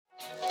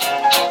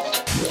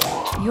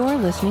You're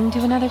listening to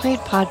another great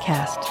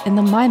podcast in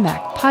the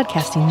MyMac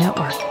Podcasting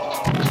Network.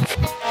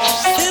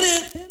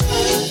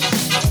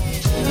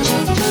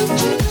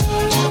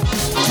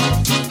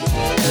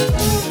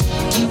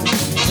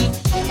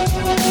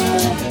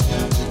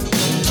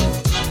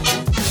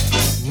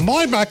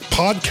 MyMac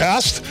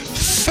Podcast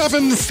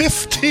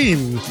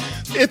 715.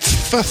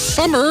 It's the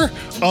summer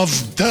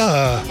of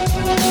duh.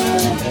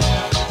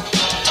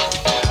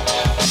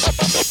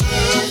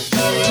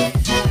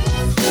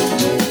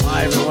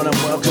 Hi everyone and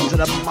welcome to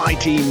the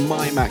mighty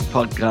MyMac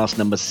Podcast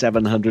number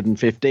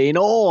 715,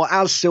 or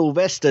as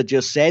Sylvester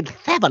just said,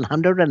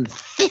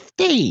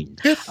 715.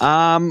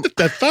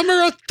 The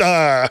summer of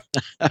duh.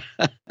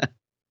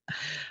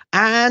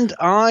 And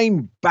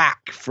I'm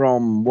back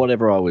from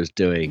whatever I was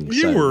doing.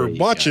 You were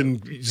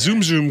watching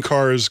Zoom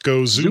cars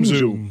go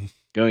zoom.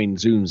 Going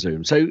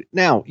zoom. So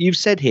now you've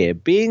said here,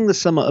 being the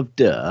summer of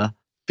duh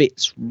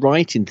fits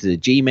right into the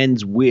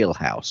G-Men's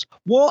wheelhouse.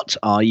 What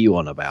are you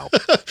on about?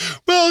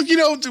 Well, you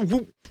know,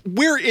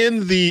 we're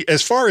in the,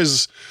 as far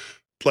as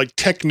like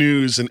tech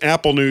news and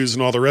Apple news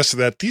and all the rest of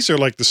that, these are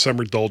like the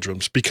summer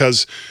doldrums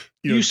because,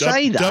 you know,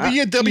 say that.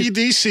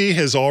 WWDC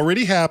has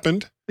already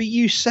happened. But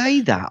you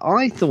say that.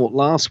 I thought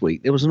last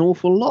week there was an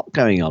awful lot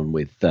going on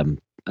with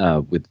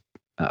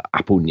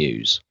Apple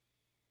News.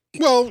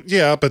 Well,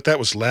 yeah, but that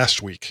was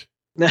last week.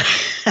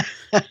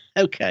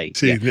 Okay.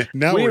 See, yeah.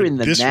 now we're in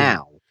the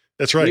now. Week.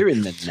 That's right. We're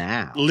in the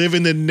now. Live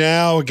in the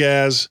now,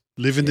 Gaz.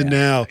 Live in the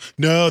now.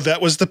 No,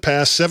 that was the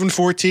past.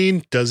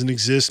 714 doesn't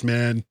exist,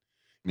 man.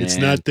 It's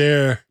not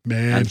there,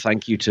 man. And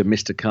thank you to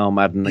Mr. Carl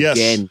Madden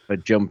again for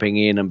jumping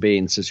in and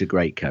being such a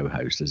great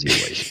co-host as he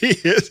always. He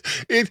is.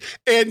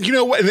 And you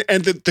know what?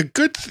 And the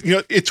good, you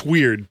know, it's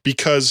weird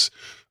because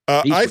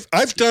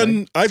I've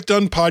done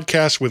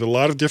podcasts with a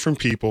lot of different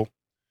people,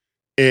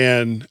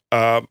 and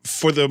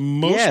for the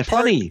most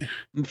part, funny.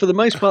 For the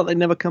most part, they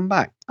never come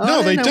back.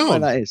 No, they don't. Why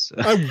that is.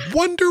 I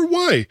wonder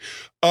why.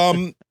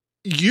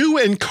 You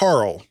and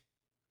Carl.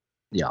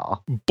 Yeah.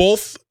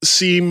 Both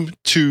seem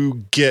to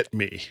get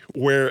me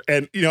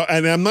and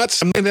I'm not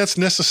saying that's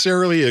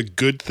necessarily a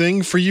good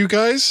thing for you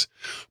guys,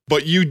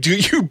 but you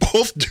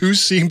both do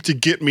seem to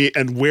get me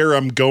and where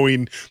I'm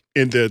going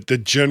in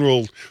the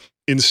general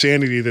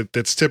insanity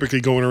that's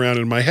typically going around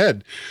in my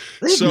head.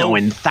 There's no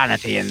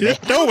insanity in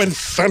this. No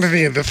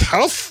insanity in this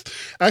house.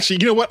 Actually,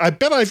 you know what? I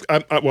bet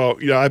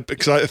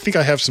because I think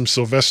I have some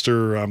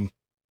Sylvester,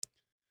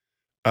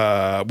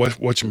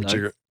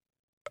 whatchamajigger,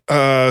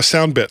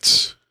 sound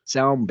bits.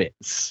 Sound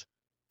bits.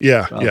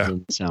 Yeah.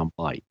 Sound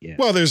bite. Yeah.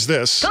 Well, there's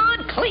this.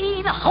 Good,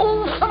 clean,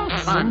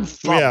 wholesome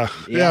fun.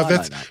 Yeah.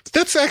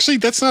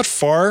 That's not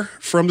far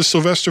from the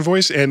Sylvester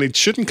voice, and it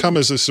shouldn't come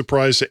as a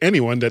surprise to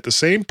anyone that the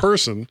same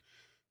person,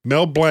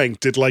 Mel Blanc,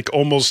 did like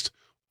almost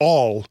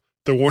all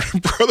the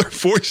Warner Brother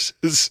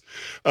voices.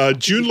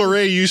 June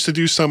Lorray used to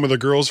do some of the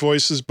girls'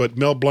 voices, but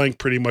Mel Blanc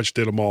pretty much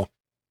did them all.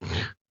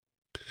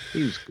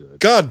 He was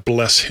good. God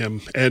bless him,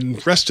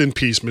 and rest in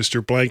peace,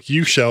 Mr. Blanc.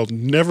 You shall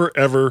never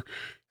ever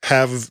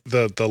have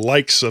the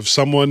likes of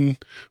someone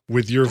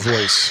with your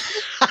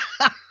voice.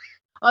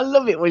 I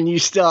love it when you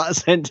start a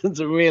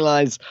sentence and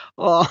realize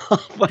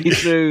halfway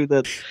through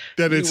that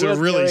it's a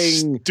really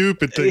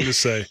stupid thing to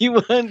say. You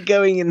weren't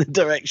going in the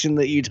direction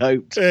that you'd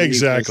hoped.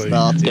 Exactly.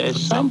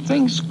 There's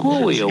something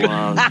screwy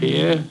around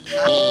here.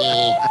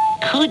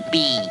 Could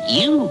be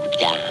you,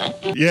 Doc.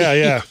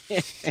 Yeah.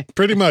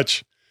 Pretty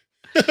much.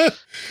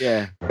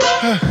 Yeah.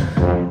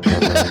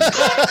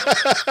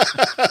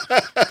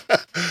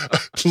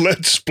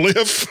 Let's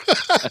spliff.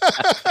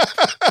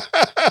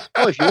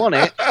 If you want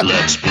it.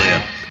 Let's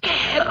spliff.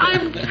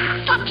 I'm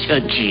such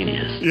a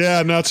genius.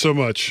 Yeah, not so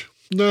much.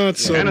 Not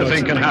so much.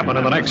 Anything can happen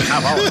in the next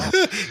half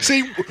hour.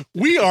 See,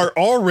 we are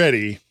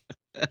already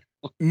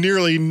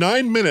nearly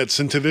 9 minutes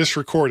into this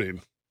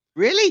recording.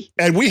 Really?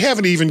 And we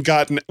haven't even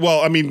gotten,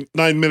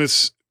 9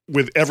 minutes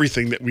with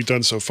everything that we've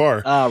done so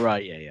far. Oh,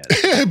 right, yeah.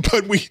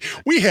 But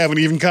we haven't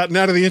even gotten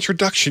out of the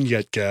introduction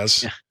yet,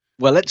 Gaz.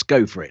 Well, let's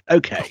go for it.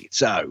 Okay,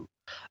 so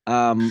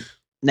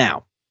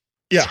now,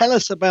 tell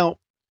us about,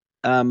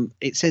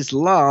 it says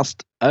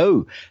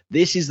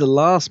this is the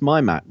last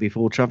MyMac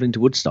before traveling to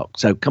Woodstock.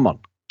 So come on,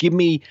 give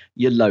me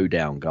your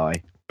lowdown,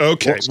 guy.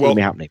 Okay, what's going to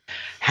be happening?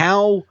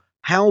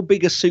 How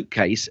big a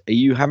suitcase are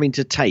you having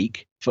to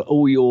take for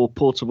all your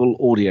portable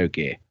audio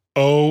gear?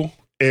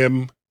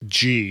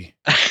 OMG.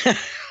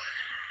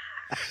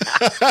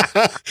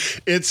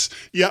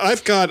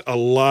 I've got a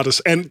lot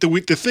of, and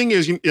the thing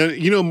is,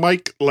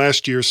 Mike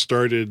last year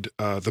started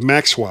the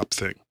Mac Swap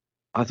thing.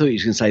 I thought he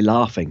was going to say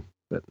laughing,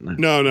 but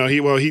no.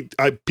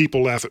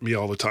 People laugh at me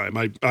all the time.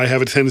 I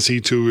have a tendency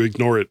to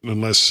ignore it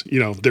unless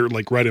they're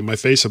like right in my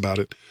face about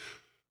it.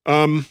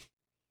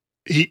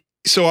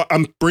 So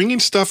I'm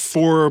bringing stuff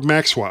for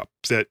Mac Swap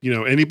that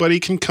anybody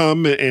can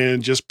come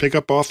and just pick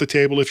up off the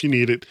table if you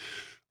need it.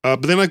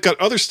 But then I've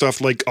got other stuff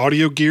like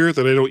audio gear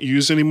that I don't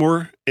use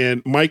anymore.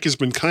 And Mike has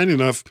been kind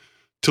enough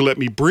to let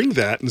me bring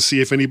that and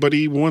see if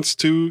anybody wants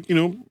to,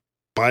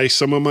 buy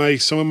some of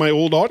my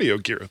old audio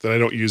gear that I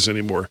don't use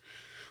anymore.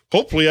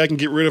 Hopefully I can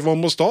get rid of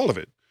almost all of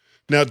it.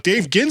 Now,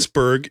 Dave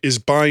Ginsburg is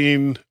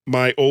buying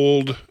my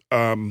old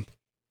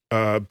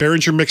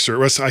Behringer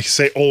mixer. I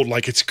say old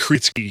like it's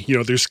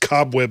Kritsky. There's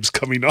cobwebs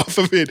coming off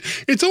of it.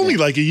 It's only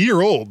like a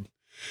year old,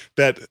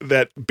 that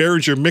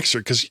Behringer mixer.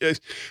 Because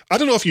I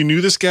don't know if you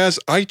knew this, guys.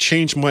 I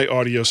changed my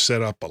audio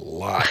setup a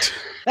lot.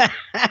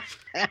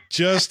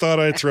 Just thought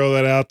I'd throw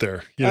that out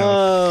there.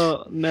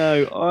 Oh,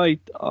 no.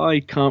 I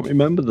can't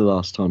remember the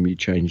last time you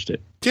changed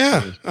it.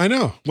 Yeah, I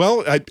know.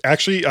 Well,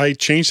 I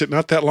changed it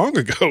not that long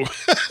ago.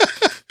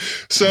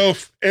 So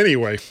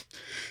anyway,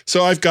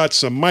 I've got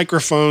some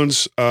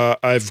microphones.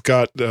 I've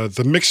got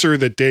the mixer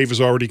that Dave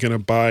is already going to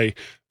buy,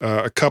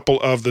 a couple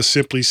of the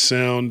Simply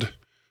Sound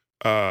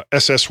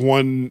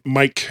SS1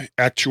 mic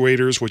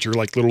actuators, which are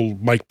like little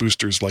mic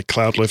boosters, like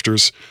cloud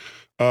lifters.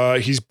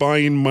 He's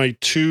buying my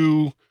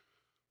 2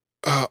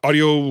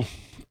 Audio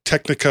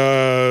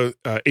Technica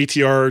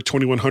ATR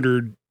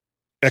 2100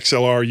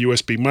 XLR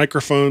USB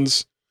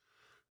microphones.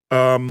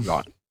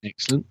 Right.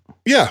 Excellent.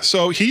 Yeah,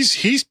 so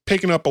he's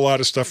picking up a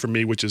lot of stuff from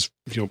me, which is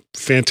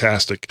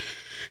fantastic.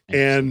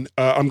 And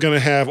I'm going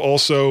to have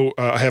also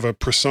I have a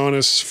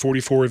Presonus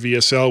 44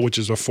 VSL, which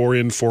is a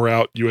 4-in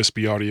 4-out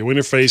USB audio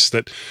interface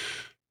that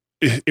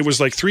it was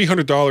like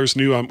 $300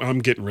 new. I'm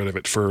getting rid of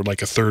it for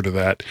like a third of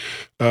that.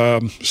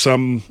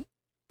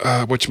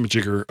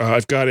 Whatchamajigger.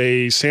 I've got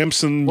a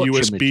Samsung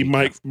USB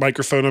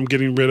microphone I'm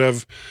getting rid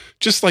of.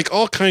 Just like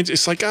all kinds.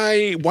 It's like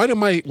why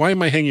am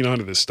I hanging on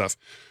to this stuff?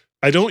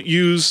 I don't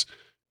use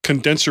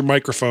condenser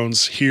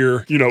microphones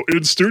here,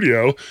 in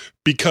studio,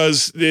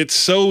 because it's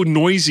so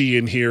noisy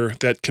in here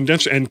that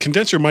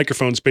condenser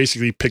microphones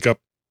basically pick up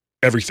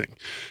everything.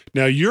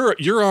 Now you're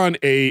on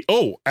and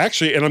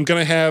I'm going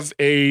to have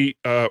a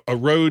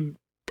Rode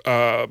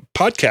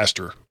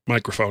Podcaster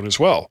microphone as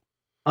well.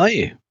 Are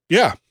you?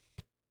 Yeah.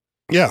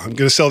 Yeah, I'm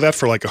going to sell that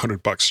for like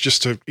 $100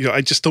 just to,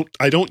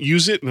 I don't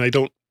use it and I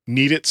don't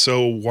need it.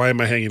 So why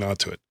am I hanging on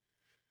to it?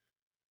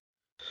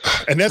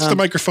 And that's the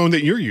microphone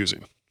that you're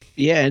using.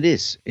 Yeah, it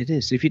is. It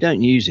is. If you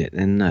don't use it,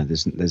 then no,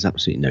 there's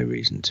absolutely no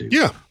reason to.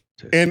 Yeah.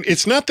 And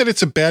it's not that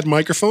it's a bad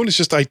microphone. It's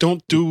just I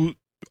don't do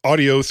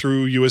audio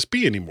through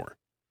USB anymore.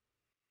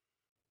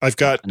 I've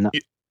got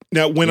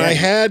now when I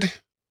had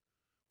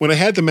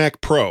the Mac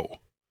Pro,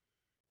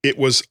 it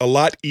was a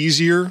lot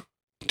easier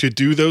to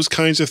do those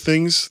kinds of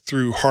things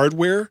through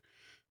hardware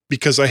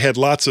because I had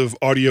lots of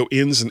audio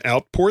ins and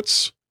out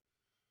ports.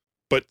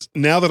 But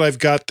now that I've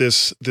got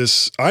this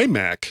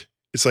iMac,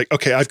 it's like,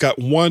 okay, I've got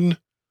one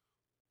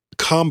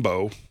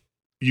combo,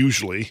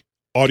 usually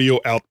audio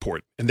out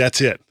port, and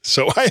that's it.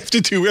 So I have to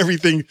do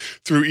everything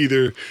through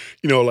either,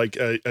 like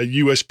a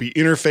USB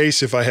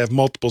interface if I have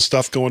multiple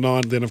stuff going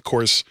on. Then, of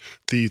course,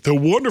 the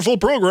wonderful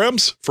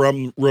programs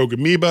from Rogue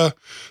Amoeba,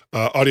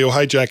 Audio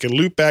Hijack, and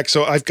Loopback.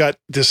 So I've got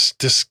this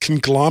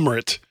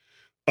conglomerate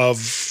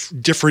of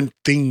different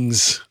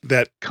things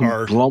that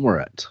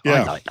conglomerate.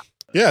 Yeah, I like that.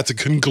 Yeah, it's a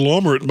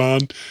conglomerate,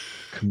 man.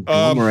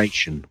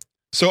 Conglomeration.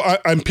 So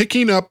I'm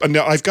picking up,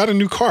 now I've got a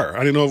new car.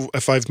 I don't know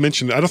if I've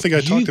mentioned, I don't think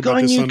I talked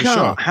about this on the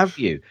show. Have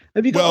you?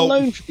 Have you got a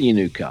loan for your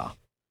new car?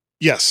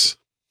 Yes.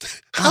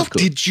 How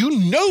did you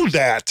know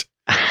that?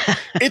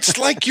 It's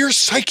like you're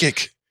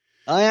psychic.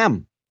 I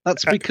am.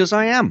 That's because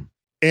I am.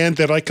 And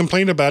that I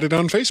complain about it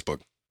on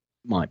Facebook.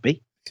 Might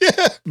be.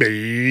 Yeah,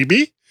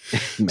 maybe.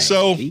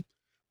 So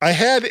I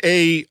had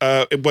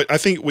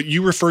what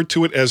you referred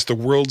to it as the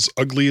world's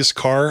ugliest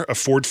car, a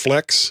Ford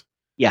Flex.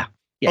 Yeah.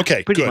 Yeah,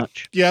 okay, pretty good.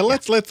 Much. Yeah,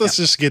 let's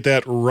just get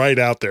that right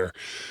out there.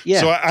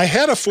 Yeah. So I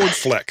had a Ford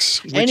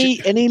Flex.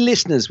 Any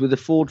listeners with a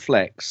Ford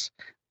Flex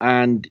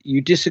and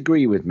you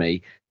disagree with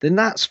me, then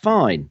that's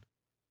fine.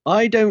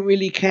 I don't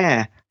really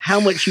care how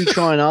much you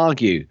try and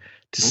argue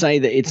to say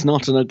that it's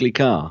not an ugly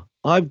car.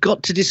 I've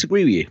got to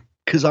disagree with you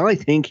because I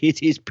think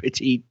it is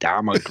pretty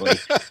damn ugly.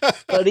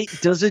 But it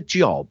does a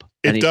job.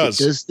 And if it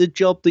does the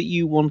job that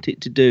you want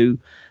it to do,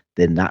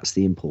 then that's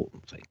the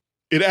important thing.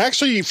 It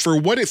actually, for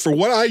what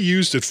I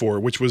used it for,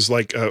 which was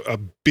like a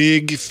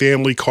big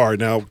family car.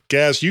 Now,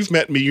 Gaz, you've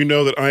met me. You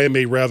know that I am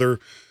a rather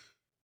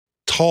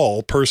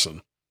tall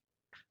person.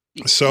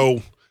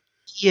 So,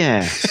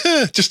 yeah,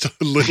 just a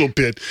little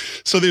bit.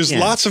 So there's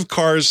lots of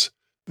cars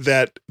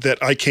that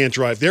I can't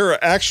drive. There are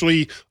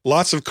actually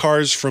lots of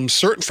cars from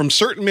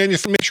certain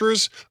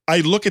manufacturers.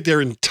 I look at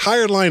their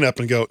entire lineup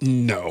and go,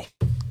 no.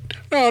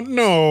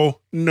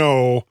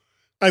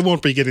 I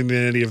won't be getting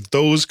in any of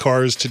those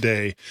cars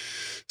today.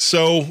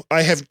 So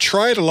I have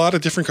tried a lot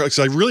of different cars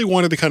because I really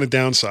wanted to kind of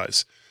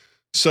downsize.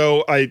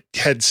 So I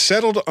had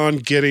settled on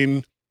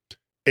getting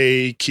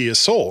a Kia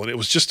Soul, and it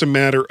was just a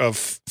matter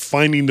of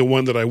finding the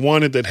one that I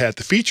wanted that had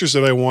the features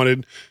that I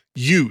wanted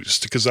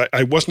used because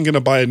I wasn't going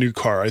to buy a new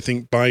car. I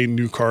think buying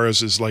new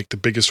cars is like the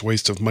biggest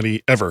waste of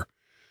money ever.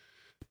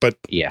 But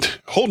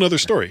whole nother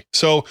story.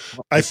 So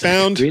I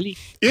found, really?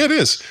 Yeah, it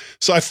is.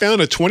 So I found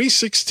a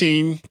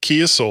 2016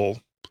 Kia Soul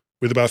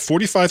with about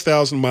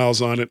 45,000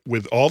 miles on it,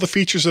 with all the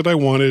features that I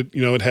wanted.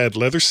 It had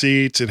leather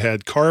seats, it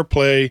had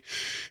CarPlay,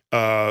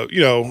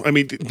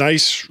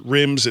 nice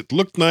rims. It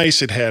looked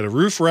nice. It had a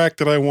roof rack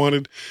that I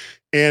wanted,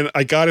 and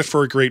I got it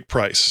for a great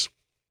price.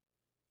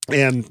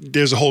 And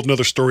there's a whole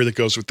nother story that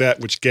goes with that,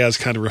 which Gaz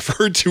kind of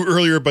referred to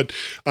earlier, but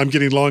I'm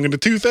getting long in the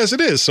tooth as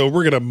it is, so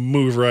we're going to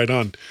move right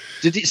on.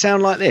 Did it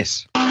sound like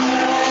this?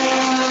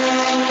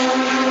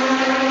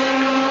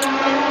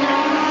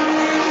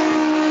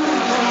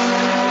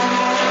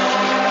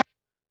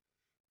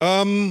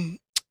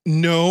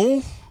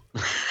 No.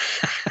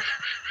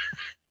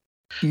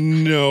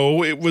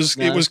 No, it was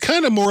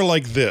kind of more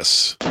like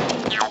this.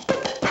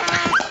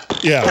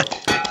 Yeah.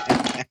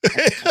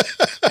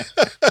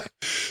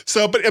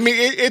 So, but I mean,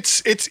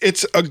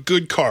 it's a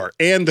good car,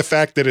 and the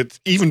fact that it's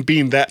even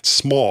being that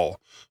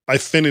small, I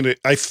fit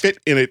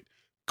in it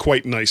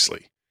quite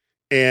nicely.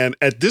 And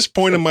at this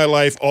point in my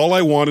life, all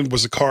I wanted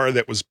was a car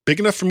that was big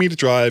enough for me to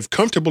drive,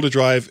 comfortable to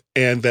drive,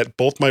 and that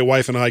both my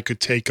wife and I could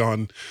take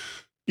on,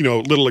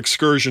 little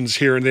excursions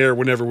here and there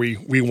whenever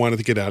we wanted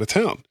to get out of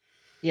town.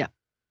 Yeah.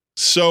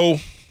 So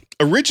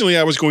originally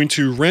I was going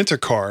to rent a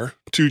car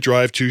to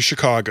drive to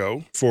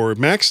Chicago for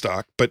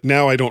Macstock, but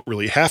now I don't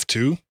really have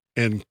to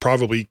and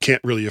probably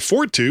can't really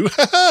afford to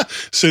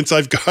since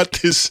I've got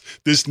this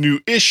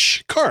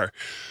new-ish car.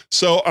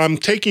 So I'm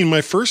taking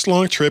my first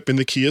long trip in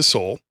the Kia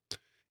Soul.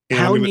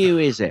 How new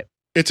is it?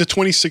 It's a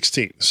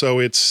 2016, so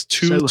it's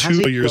two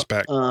years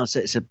back. So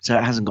it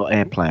hasn't got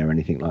AirPlay or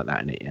anything like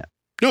that in it yet?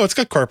 No, it's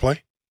got CarPlay.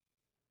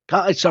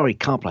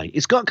 CarPlay.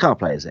 It's got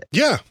CarPlay, is it?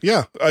 Yeah.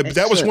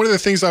 That was one of the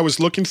things I was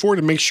looking for,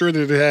 to make sure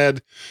that it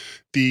had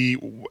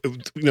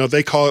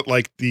they call it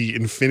like the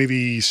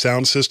Infinity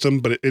sound system,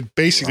 but it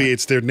basically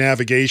it's their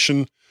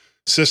navigation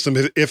system.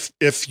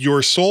 If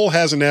your Soul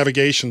has a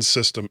navigation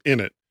system in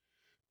it,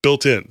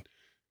 built in,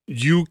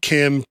 you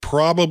can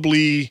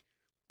probably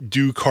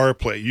do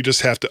CarPlay. You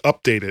just have to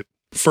update it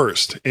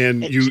first.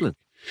 And Excellent.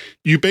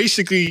 You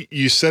basically,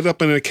 you set up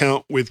an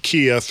account with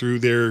Kia through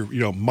their,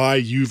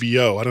 My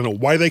UVO. I don't know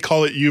why they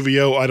call it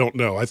UVO. I don't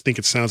know. I think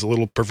it sounds a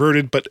little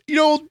perverted, but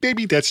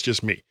maybe that's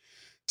just me.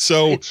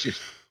 So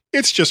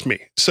it's just me.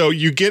 So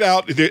you get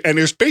out, and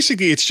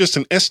it's just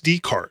an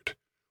SD card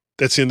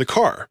that's in the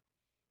car.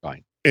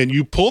 Right. And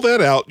you pull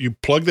that out, you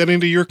plug that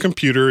into your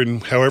computer in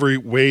however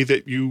way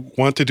that you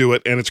want to do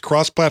it. And it's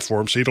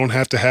cross-platform. So you don't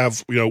have to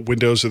have,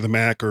 Windows or the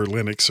Mac or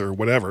Linux or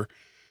whatever.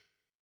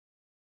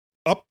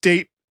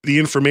 Update the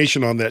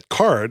information on that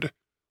card.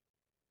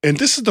 And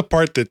this is the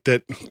part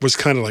that was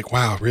kind of like,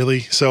 wow, really?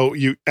 So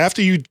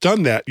after you've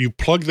done that, you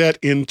plug that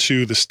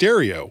into the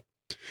stereo,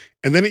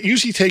 and then it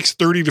usually takes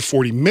 30 to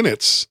 40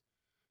 minutes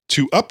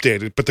to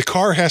update it, but the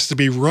car has to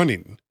be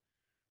running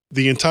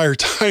the entire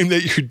time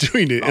that you're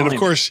doing it. And of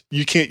course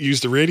you can't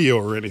use the radio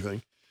or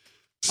anything.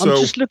 So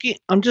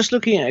I'm just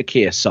looking at a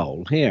Kia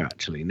Soul here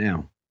actually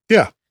now.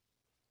 Yeah.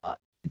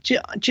 Do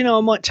you know,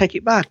 I might take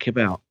it back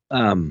about,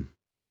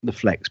 the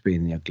Flex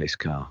being the ugliest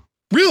car.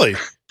 Really?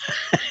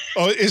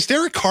 Oh, is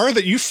there a car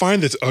that you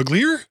find that's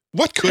uglier?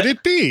 What could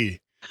it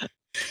be?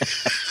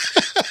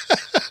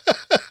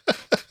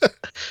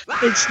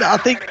 I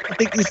think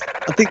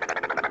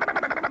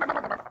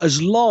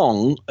as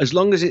long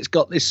as it's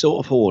got this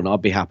sort of horn, I'll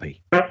be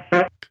happy.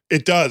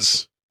 It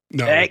does.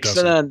 No,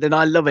 excellent. Then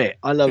I love it.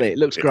 It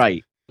looks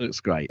great.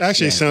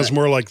 Actually, it sounds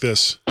more like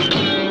this.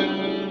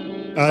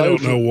 I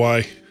don't know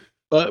why.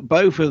 But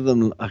both of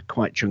them are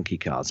quite chunky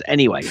cars.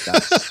 Anyway,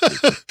 that's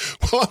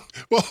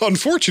well,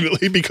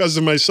 unfortunately, because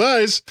of my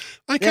size,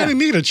 I kind of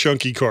need a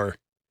chunky car.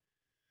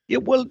 Yeah,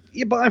 but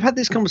I've had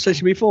this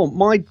conversation before.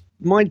 My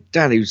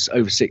dad, who's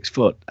over 6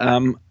 foot,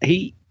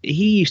 he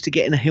used to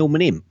get in a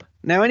Hillman Imp.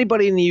 Now,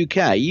 anybody in the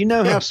UK,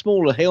 how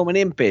small a Hillman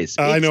Imp is.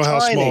 I know how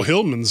small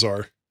Hillmans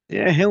are.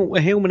 Yeah, a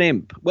Hillman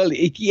Imp. Well,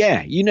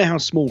 you know how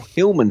small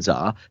Hillmans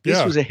are.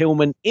 This was a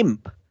Hillman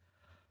Imp.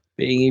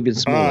 Being even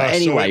smaller.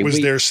 Anyway,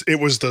 so it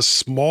was the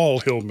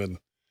small Hillman.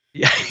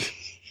 Yeah.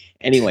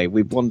 Anyway,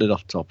 we've wandered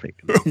off topic.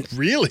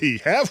 Really?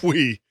 Have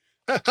we?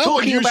 How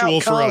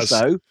unusual for us.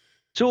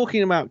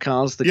 Talking about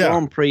cars, the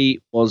Grand Prix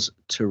was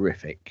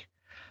terrific.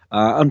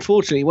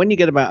 Unfortunately, when you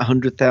get about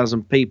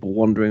 100,000 people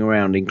wandering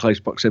around in close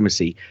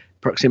proximity,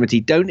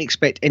 don't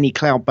expect any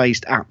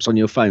cloud-based apps on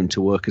your phone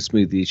to work as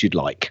smoothly as you'd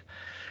like.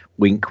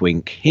 Wink,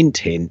 wink. Hint,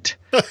 hint.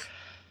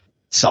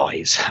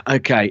 Size.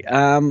 Okay.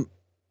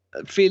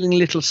 Feeling a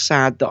little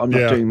sad that I'm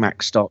not doing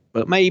Macstock,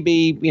 but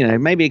maybe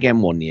again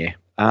one year.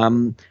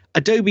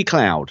 Adobe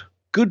Cloud,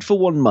 good for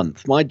 1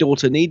 month. My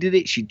daughter needed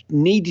it. She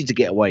needed to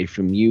get away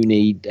from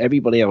uni.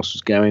 Everybody else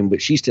was going,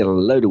 but she still had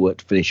a load of work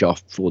to finish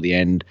off before the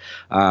end.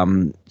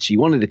 She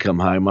wanted to come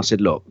home. I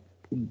said, look,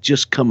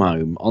 just come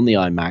home on the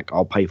iMac.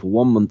 I'll pay for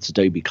 1 month's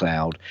Adobe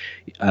Cloud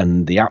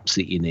and the apps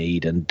that you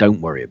need, and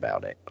don't worry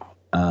about it.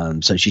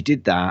 So she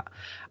did that.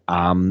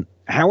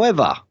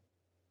 However,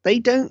 they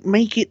don't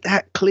make it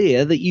that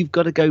clear that you've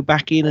got to go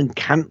back in and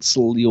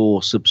cancel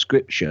your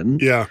subscription.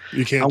 Yeah,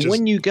 you can't. And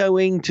when you go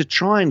in to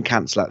try and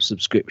cancel that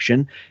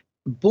subscription,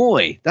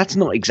 boy, that's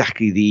not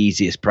exactly the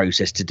easiest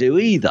process to do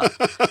either.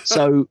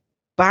 So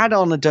bad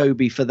on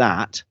Adobe for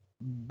that,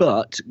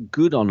 but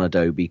good on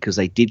Adobe because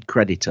they did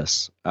credit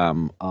us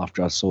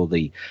after I saw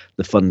the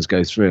funds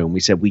go through. And we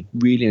said we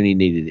really only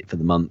needed it for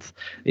the month.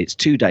 It's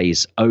 2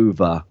 days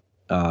over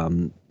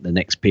the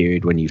next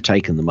period when you've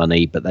taken the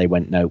money, but they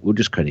went, no, we'll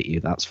just credit you.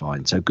 That's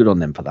fine. So good on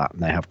them for that.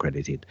 And they have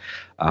credited.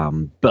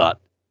 But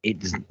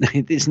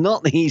it's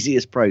not the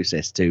easiest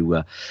process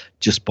to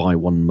just buy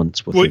 1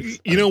 month's worth. Well,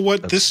 you know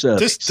what? This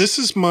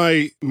is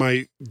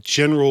my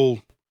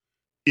general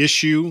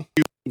issue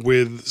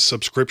with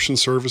subscription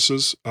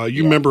services.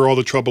 You remember all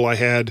the trouble I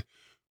had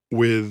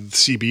with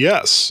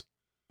CBS.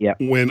 Yeah.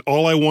 When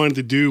all I wanted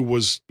to do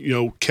was,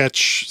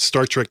 catch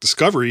Star Trek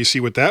Discovery, see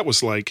what that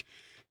was like.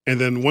 And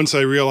then once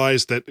I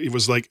realized that it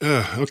was like,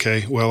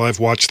 okay, well, I've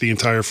watched the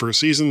entire first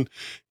season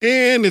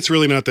and it's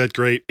really not that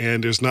great.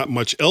 And there's not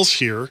much else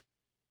here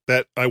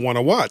that I want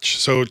to watch.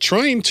 So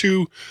trying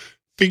to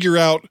figure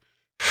out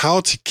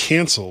how to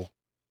cancel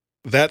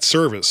that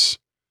service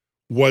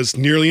was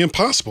nearly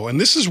impossible.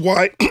 And this is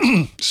why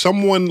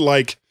someone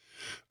like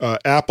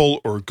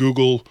Apple or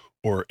Google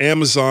or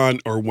Amazon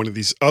or one of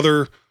these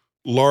other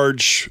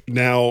large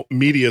now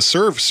media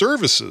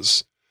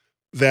services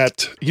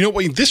that,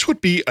 this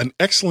would be an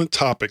excellent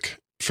topic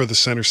for the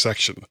center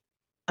section.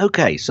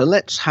 Okay, so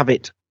let's have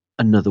it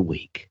another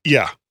week.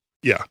 Yeah.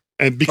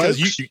 And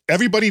because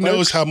everybody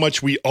knows how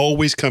much we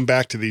always come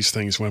back to these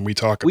things when we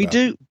talk about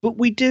it.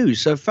 We do.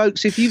 So,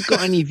 folks, if you've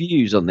got any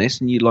views on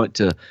this and you'd like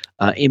to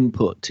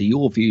input to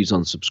your views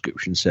on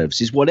subscription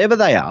services, whatever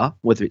they are,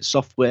 whether it's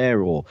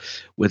software or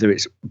whether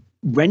it's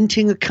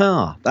renting a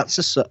car, that's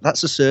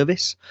a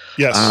service.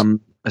 Yes.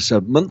 It's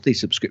a monthly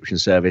subscription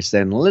service.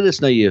 Then let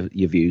us know your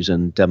views.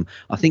 And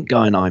I think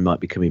Guy and I might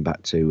be coming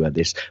back to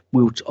this.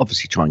 We'll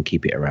obviously try and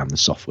keep it around the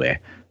software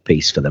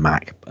piece for the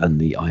Mac and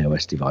the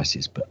iOS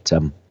devices. But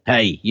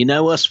hey, you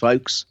know us,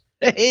 folks.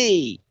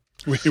 Hey,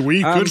 we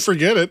could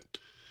forget it.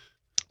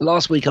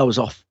 Last week I was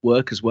off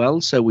work as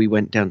well, so we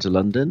went down to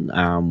London.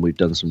 We've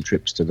done some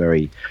trips to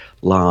very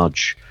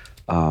large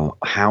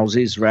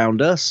houses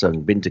around us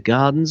and been to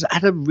gardens.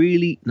 Had a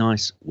really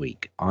nice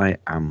week. I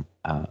am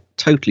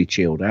totally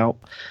chilled out.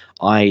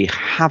 I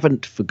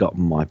haven't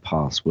forgotten my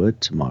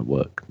password to my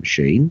work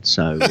machine,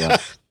 so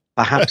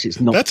perhaps it's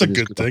not that's a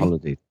good thing.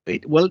 Holiday.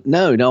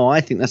 No,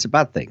 I think that's a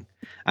bad thing.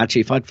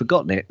 Actually, if I'd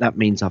forgotten it, that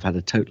means I've had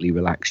a totally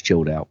relaxed,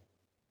 chilled out.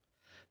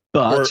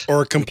 But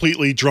or a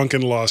completely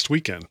drunken lost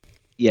weekend.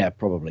 Yeah,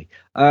 probably.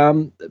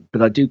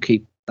 But I do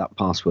keep that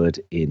password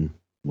in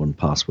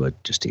 1Password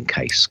just in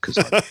case, because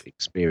I've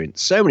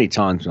experienced so many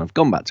times when I've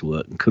gone back to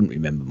work and couldn't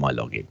remember my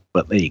login.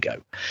 But there you go.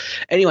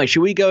 Anyway,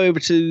 shall we go over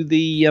to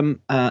the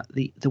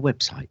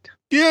website?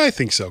 Yeah, I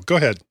think so. Go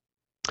ahead.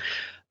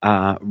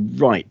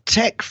 Right,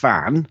 Tech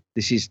Fan.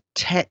 This is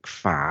Tech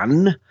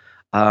Fan,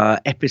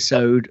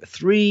 episode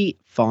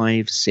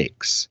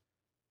 356.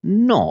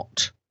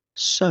 Not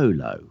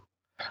Solo.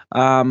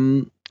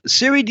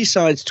 Siri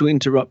decides to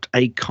interrupt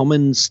a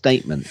common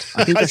statement.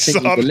 I think I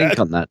sent you the link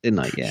on that, didn't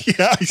I? Yeah.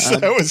 Yeah,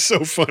 that was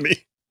so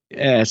funny.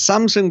 Yeah,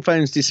 Samsung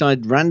phones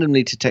decide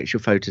randomly to text your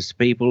photos to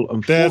people,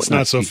 and that's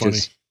not so funny.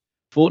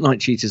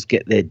 Fortnite cheaters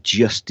get their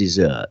just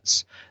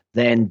desserts.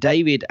 Then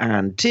David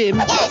and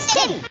Tim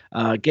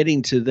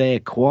getting to their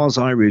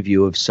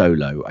quasi-review of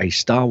Solo, a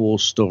Star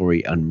Wars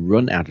story, and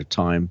run out of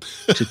time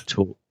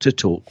to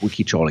talk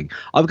wiki trolling.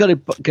 I've got to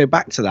go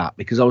back to that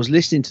because I was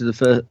listening to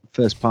the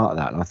first part of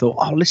that, and I thought,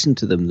 I'll listen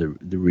to them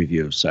the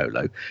review of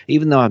Solo,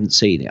 even though I haven't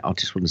seen it. I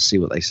just want to see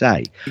what they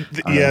say.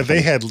 Yeah,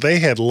 they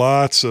had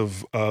lots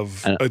of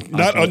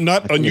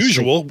not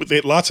unusual, but they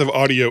had lots of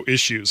audio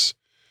issues.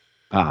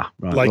 Ah,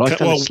 right. Like,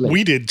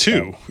 we did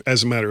too,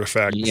 as a matter of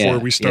fact, before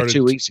we started.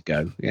 2 weeks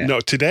ago. Yeah. No,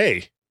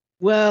 today.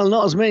 Well,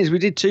 not as many as we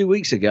did 2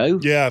 weeks ago.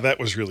 Yeah, that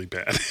was really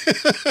bad.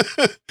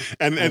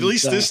 and at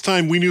least this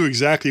time we knew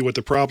exactly what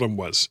the problem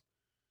was.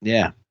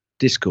 Yeah,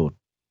 Discord.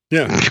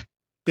 Yeah.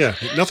 Yeah,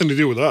 nothing to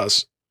do with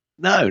us.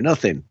 No,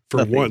 nothing.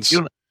 Once. Do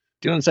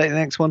you want to take the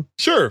next one?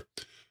 Sure.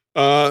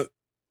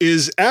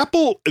 Is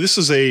Apple, this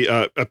is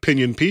a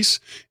opinion piece,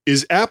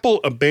 is Apple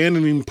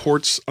abandoning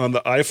ports on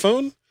the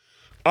iPhone?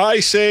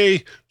 I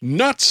say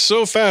not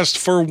so fast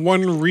for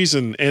one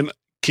reason. And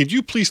can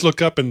you please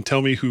look up and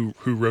tell me who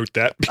wrote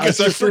that?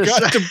 Because I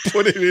forgot to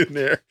put it in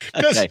there.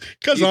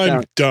 Because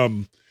I'm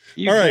dumb.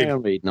 All right.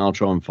 Read and I'll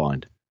try and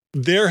find.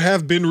 There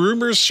have been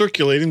rumors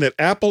circulating that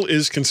Apple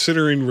is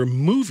considering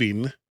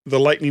removing the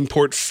Lightning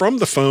port from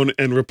the phone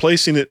and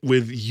replacing it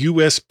with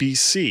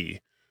USB-C.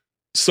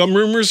 Some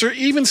rumors are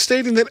even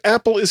stating that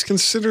Apple is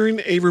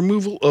considering a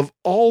removal of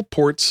all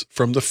ports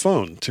from the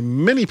phone. To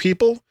many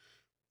people,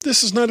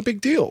 this is not a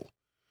big deal.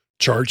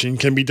 Charging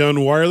can be done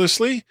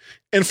wirelessly,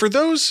 and for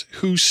those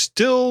who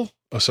still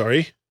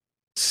stink,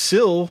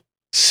 still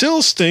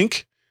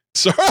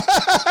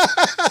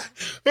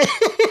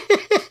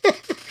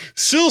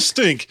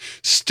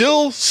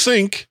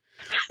sync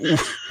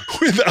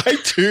with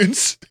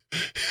iTunes.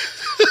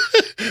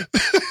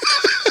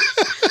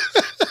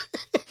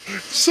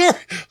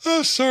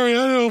 Sorry, I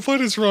don't know what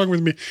is wrong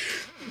with me.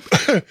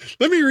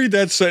 Let me read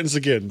that sentence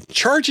again.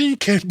 Charging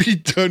can be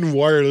done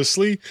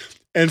wirelessly,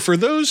 and for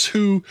those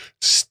who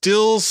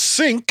still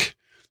sync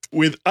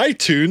with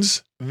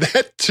iTunes,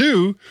 that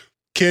too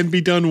can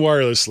be done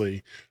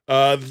wirelessly.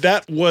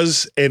 That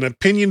was an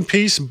opinion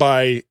piece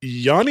by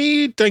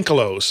Yanni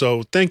Denkelo.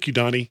 So thank you,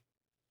 Donnie.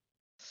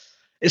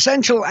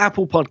 Essential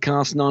Apple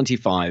Podcast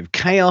 95.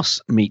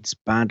 Chaos meets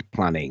bad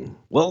planning.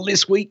 Well,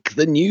 this week,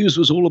 the news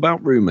was all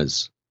about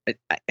rumors.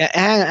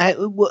 Hang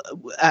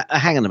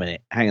on a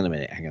minute.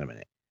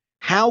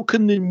 How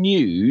can the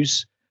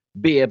news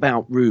be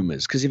about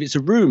rumors? Because if it's a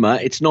rumor,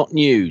 it's not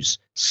news.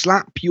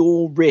 Slap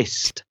your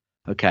wrist.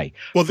 Okay.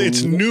 Well,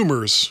 it's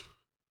numerous.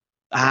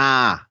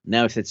 Now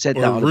if they'd said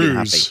that, I'd have been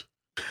happy.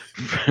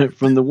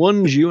 From the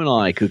ones you and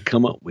I could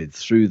come up with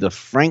through the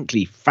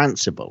frankly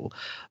fanciful,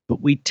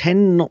 but we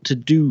tend not to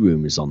do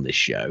rumors on this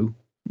show.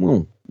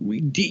 Well,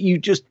 you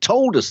just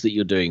told us that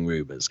you're doing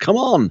rumors. Come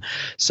on.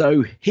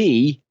 So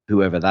he,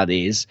 whoever that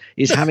is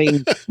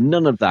having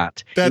none of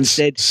that. That's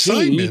instead,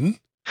 Simon. He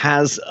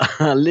has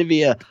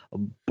Olivia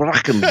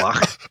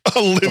Brackenbach.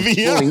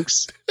 Olivia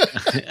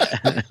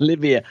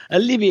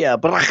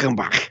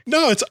Brackenbach.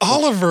 No, it's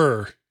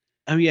Oliver.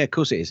 Oh, yeah, of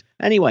course it is.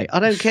 Anyway, I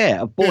don't care.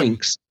 Of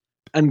Boinks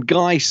and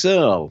Guy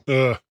Searle.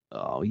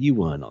 Oh, you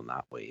weren't on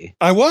that, were you?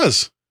 I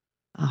was.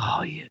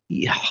 Oh,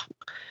 yeah.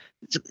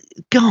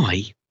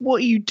 Guy,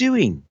 what are you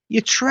doing?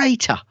 You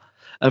traitor.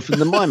 From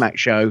the MyMac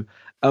show,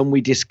 and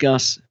we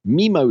discuss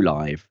Mimo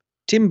Live,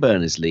 Tim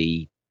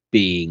Berners-Lee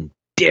being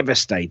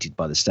devastated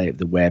by the state of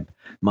the web,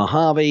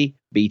 Mojave,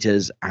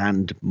 betas,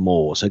 and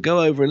more. So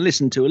go over and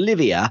listen to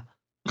Olivia.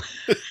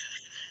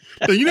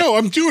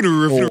 I'm doing a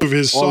review of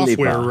his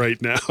software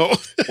right now.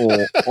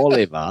 Or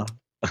Oliver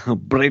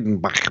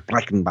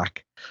Brackenbach.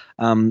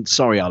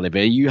 Sorry,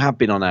 Oliver, you have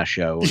been on our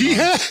show. He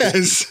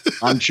has.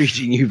 I'm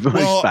treating you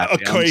very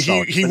badly. Okay,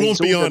 he won't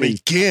be on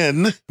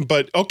again,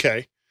 but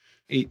okay.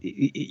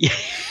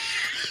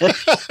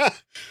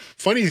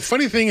 Funny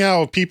thing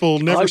how people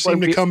never seem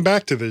to come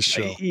back to this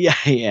show.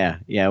 Yeah.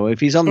 Well, if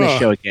he's on this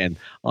show again,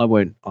 I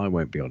won't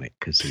be on it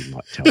because he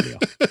might tell me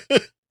off.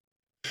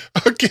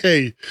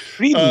 Okay.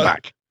 Read him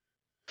back.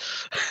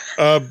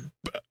 I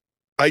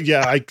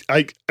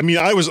mean,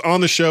 I was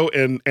on the show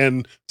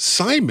and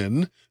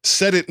Simon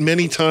said it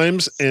many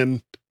times,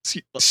 and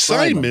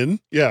Simon.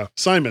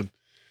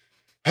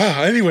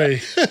 Anyway,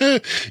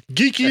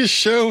 geekiest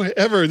show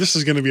ever. This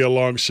is going to be a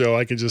long show.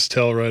 I can just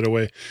tell right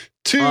away.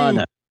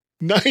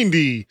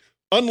 290.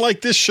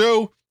 Unlike this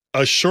show,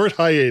 a short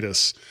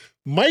hiatus.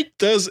 Mike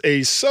does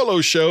a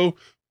solo show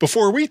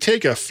before we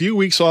take a few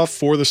weeks off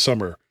for the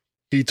summer.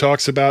 He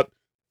talks about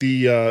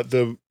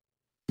the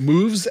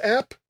Moves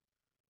app.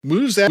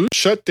 Moves app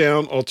shut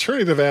down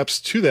alternative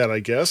apps to that, I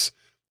guess,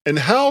 and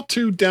how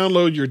to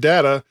download your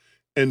data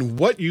and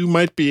what you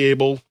might be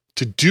able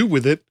to do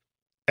with it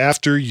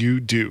after you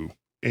do.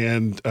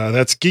 And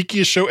that's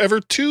Geekiest Show Ever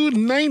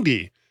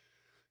 290.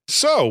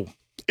 So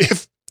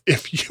if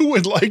you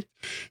would like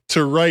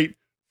to write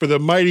for the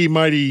mighty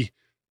mymac.com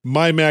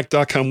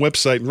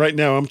website, and right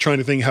now I'm trying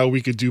to think how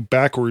we could do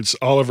backwards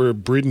Oliver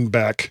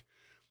Bridenback.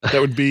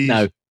 That would be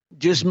no,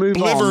 just move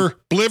on.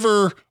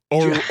 Bliver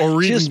or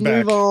reading just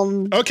back. Move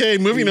on. Okay,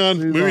 moving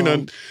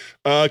on.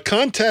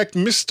 Contact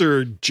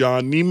Mr.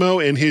 John Nemo,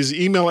 and his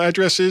email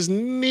address is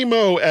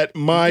Nemo at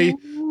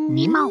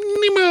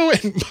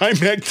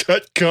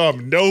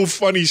mymac.com. No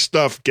funny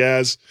stuff,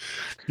 Gaz.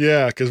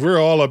 Yeah, because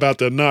we're all about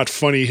the not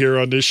funny here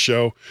on this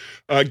show.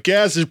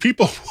 Gaz, if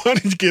people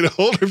wanted to get a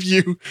hold of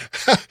you,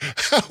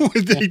 how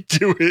would they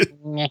do it?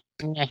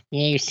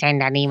 You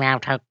send an email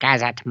to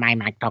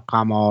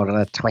gaz@mymac.com or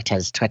the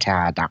Twitter's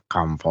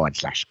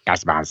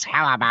twitter.com/Gazbuzz.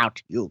 How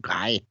about you,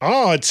 Guy?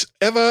 Oh, it's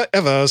ever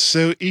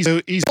so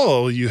easy.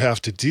 All you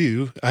have to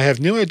do, I have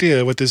no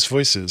idea what this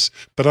voice is,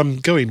 but I'm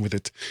going with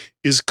it,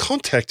 is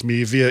contact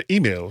me via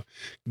email,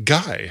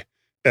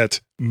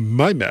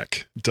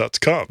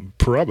 guy@mymac.com,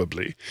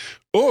 probably.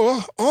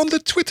 Or on the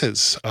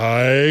Twitters,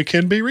 I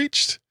can be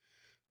reached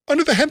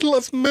under the handle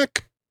of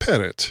Mac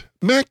Parrot.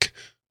 Mac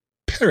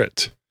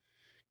Parrot.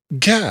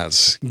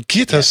 Gaz,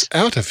 get us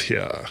out of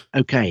here.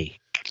 Okay.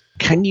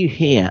 Can you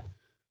hear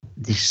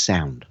this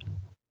sound?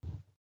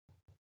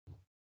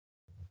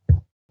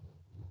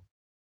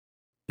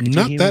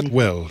 Not that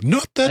well.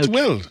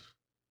 Well.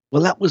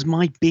 Well, that was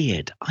my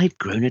beard. I've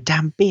grown a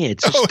damn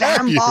beard. So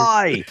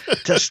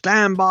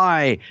stand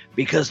by,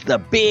 because the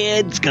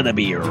beard's going to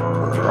be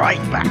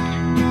right back.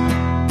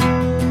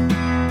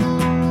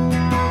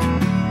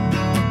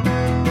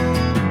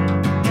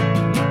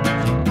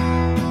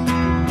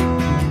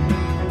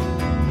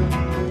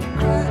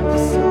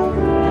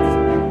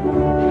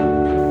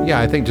 Yeah,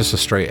 I think just a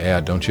straight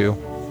ad, don't you?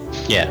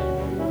 Yeah.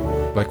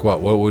 Like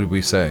what? What would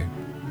we say?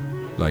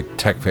 Like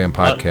Tech Fan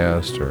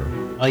Podcast or...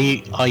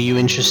 Are you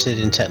interested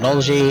in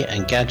technology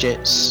and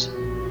gadgets?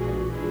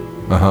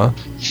 Uh-huh.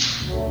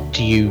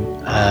 Do you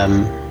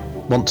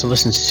want to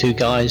listen to two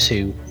guys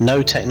who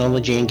know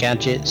technology and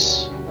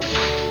gadgets?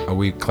 Are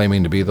we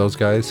claiming to be those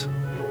guys?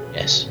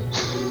 Yes.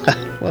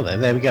 Well,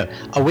 there we go.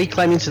 Are we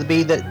claiming to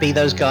be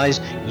those guys?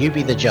 You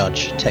be the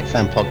judge. Tech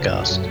Fan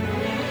Podcast.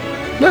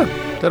 No,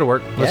 that'll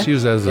work. Let's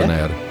use that as an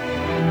ad.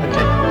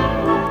 Okay.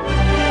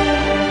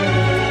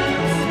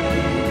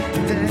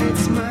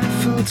 That's my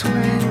fault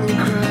when you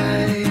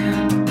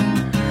cry.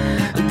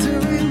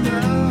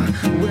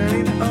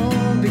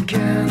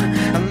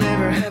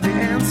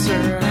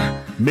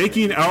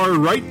 Making our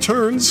right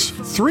turns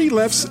 3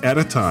 lefts at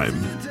a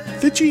time.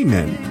 The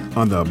G-Men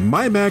on the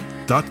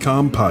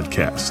MyMac.com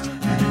podcast.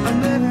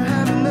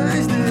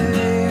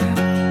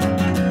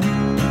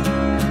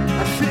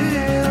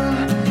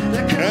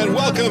 And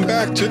welcome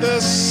back to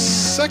the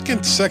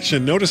second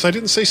section. Notice I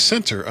didn't say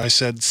center. I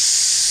said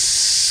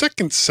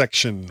second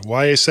section.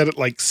 Why I said it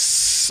like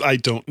I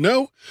don't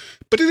know.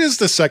 But it is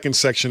the second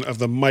section of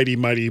the mighty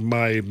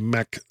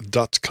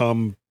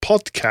MyMac.com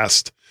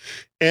podcast.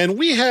 And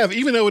we have,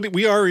 even though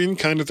we are in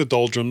kind of the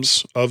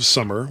doldrums of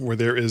summer, where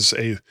there is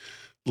a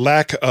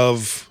lack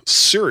of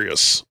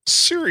serious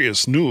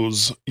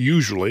news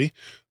usually,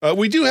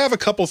 we do have a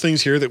couple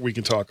things here that we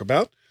can talk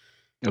about.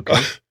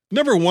 Okay.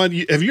 Number one,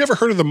 have you ever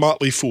heard of the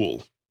Motley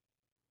Fool?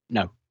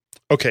 No.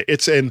 Okay,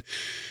 it's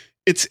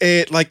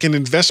like an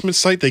investment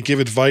site. They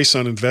give advice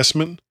on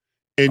investment,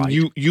 and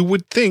Right. you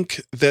would think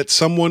that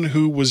someone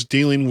who was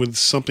dealing with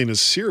something as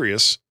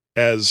serious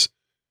as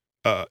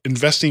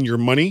investing your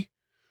money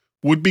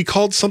would be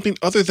called something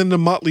other than the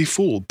Motley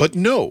Fool. But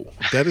no,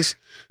 that is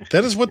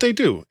what they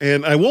do.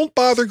 And I won't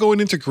bother going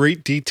into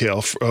great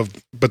detail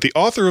but the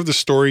author of the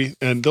story,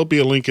 and there'll be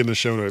a link in the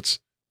show notes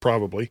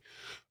probably,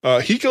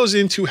 he goes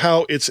into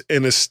how it's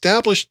an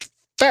established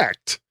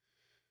fact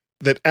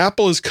that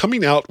Apple is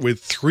coming out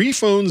with 3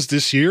 phones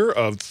this year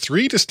of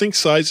 3 distinct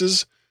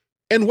sizes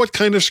and what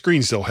kind of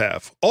screens they'll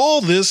have.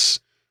 All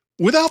this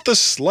without the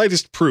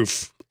slightest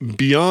proof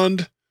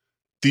beyond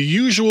the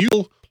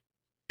usual,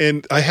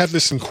 and I have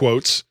this in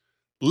quotes,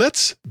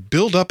 let's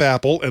build up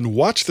Apple and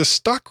watch the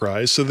stock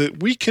rise so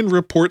that we can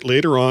report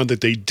later on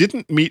that they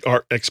didn't meet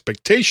our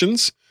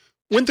expectations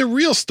when the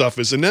real stuff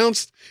is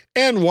announced,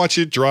 and watch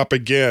it drop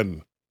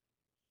again.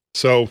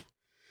 So,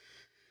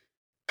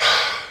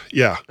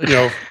 yeah,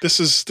 this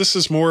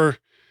is more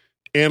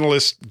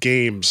analyst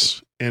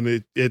games,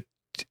 and it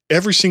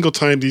every single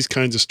time these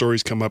kinds of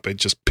stories come up, it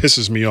just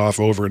pisses me off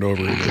over and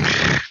over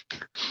again.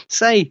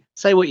 Say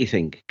what you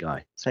think,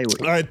 Guy. Say what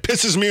you think. It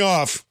pisses me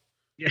off.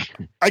 Yeah.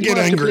 I get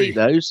angry.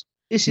 Those.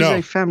 This is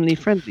a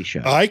family-friendly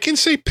show. I can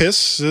say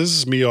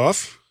pisses me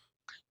off.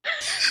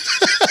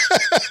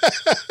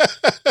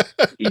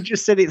 You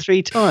just said it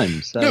 3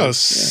 times. So,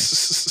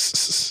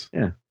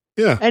 No.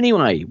 Yeah.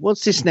 Anyway,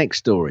 what's this next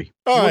story?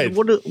 All right.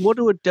 What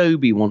do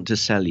Adobe want to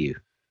sell you?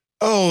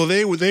 Oh,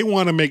 they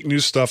want to make new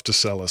stuff to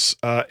sell us.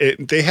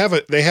 They have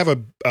a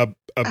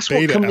That's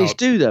beta what companies out.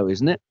 do, though,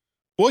 isn't it?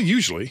 Well,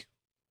 usually,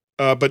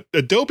 but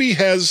Adobe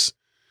has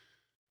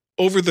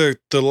over the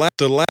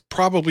last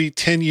probably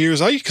 10 years.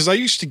 Because I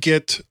used to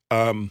get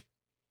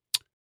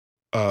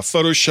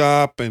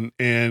Photoshop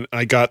and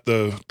I got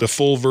the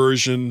full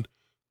version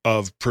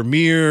of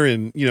Premiere,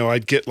 and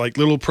I'd get like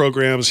little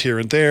programs here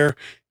and there.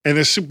 And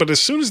as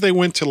soon as they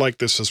went to like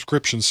the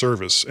subscription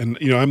service, and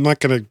I'm not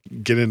going to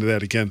get into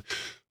that again,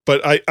 but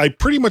I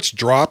pretty much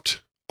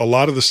dropped a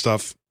lot of the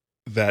stuff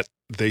that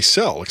they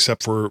sell,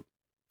 except for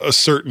a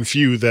certain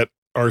few that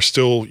are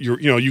still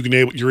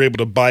you're able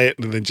to buy it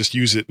and then just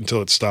use it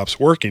until it stops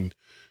working,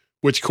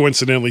 which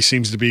coincidentally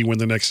seems to be when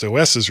the next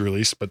OS is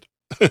released. But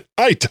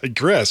I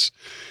digress.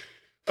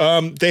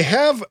 They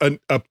have a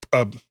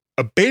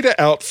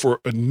beta out for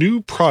a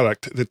new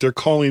product that they're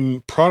calling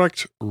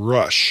Product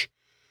Rush.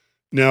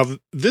 Now,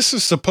 this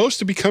is supposed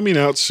to be coming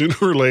out sooner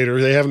or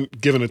later. They haven't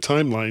given a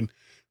timeline.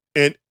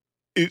 And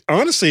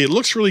honestly, it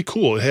looks really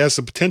cool. It has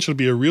the potential to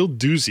be a real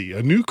doozy,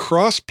 a new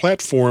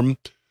cross-platform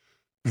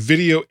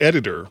video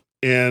editor.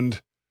 And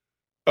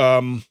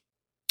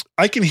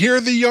I can hear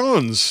the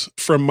yawns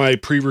from my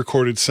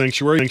pre-recorded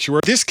sanctuary. In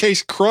this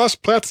case,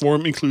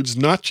 cross-platform includes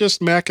not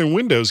just Mac and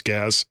Windows,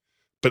 Gaz,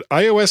 but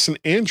iOS and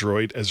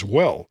Android as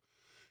well.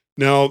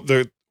 Now,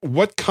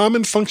 what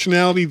common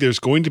functionality there's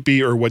going to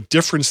be or what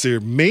difference there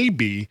may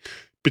be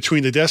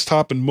between the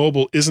desktop and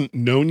mobile isn't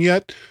known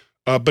yet.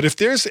 But if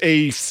there's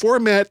a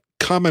format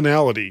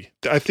commonality,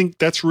 I think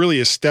that's really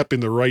a step in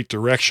the right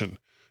direction.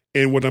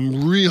 And what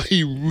I'm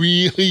really,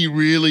 really,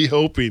 really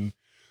hoping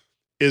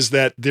is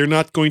that they're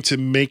not going to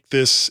make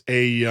this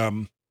a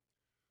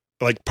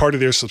like part of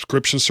their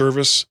subscription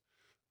service.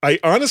 I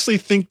honestly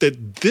think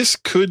that this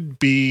could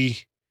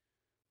be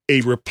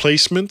a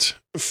replacement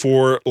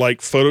for like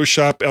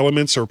Photoshop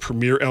elements or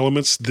Premiere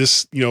elements,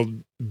 this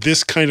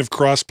kind of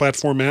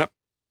cross-platform app.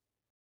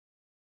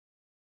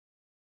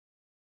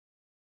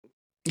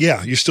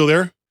 Yeah, you still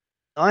there?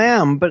 I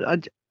am, but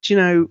I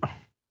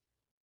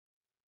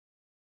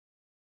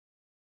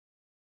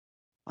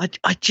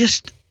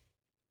just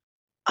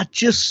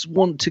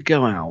want to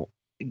go out,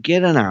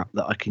 get an app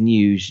that I can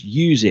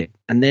use it,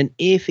 and then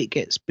if it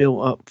gets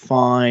built up,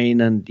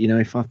 fine, and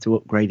if I have to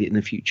upgrade it in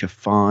the future,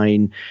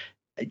 fine.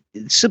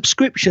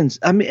 Subscriptions.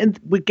 I mean, and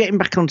we're getting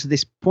back onto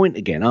this point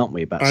again, aren't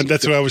we? About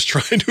that's what I was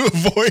trying to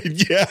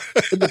avoid. Yeah.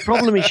 But the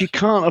problem is you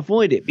can't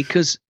avoid it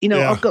because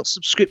I've got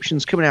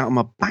subscriptions coming out on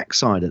my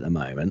backside at the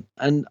moment,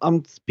 and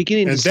I'm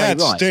beginning to say,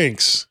 that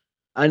stinks.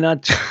 And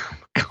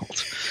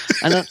God.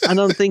 And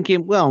I'm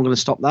thinking, well, I'm going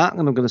to stop that,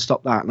 and I'm going to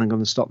stop that, and I'm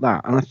going to stop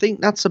that. And I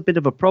think that's a bit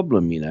of a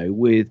problem,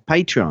 with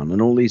Patreon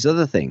and all these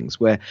other things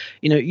where,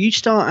 you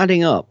start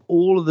adding up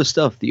all of the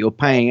stuff that you're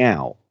paying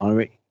out.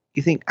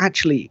 You think,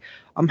 actually,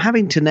 I'm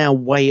having to now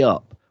weigh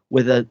up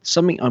whether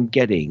something I'm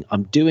getting,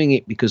 I'm doing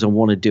it because I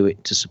want to do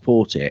it to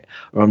support it,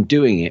 or I'm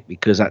doing it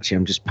because actually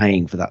I'm just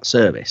paying for that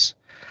service.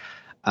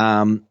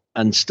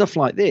 And stuff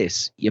like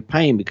this, you're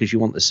paying because you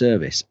want the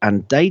service,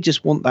 and they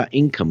just want that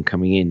income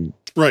coming in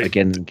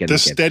again and again. The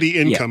steady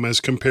income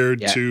as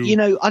compared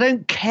to... I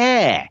don't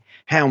care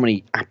how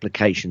many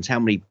applications, how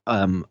many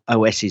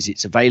OSs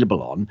it's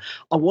available on.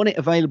 I want it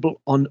available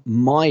on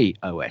my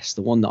OS,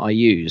 the one that I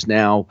use.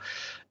 Now,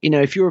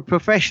 if you're a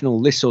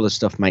professional, this sort of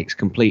stuff makes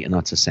complete and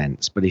utter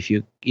sense. But if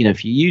you're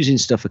using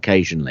stuff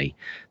occasionally,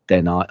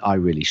 then I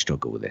really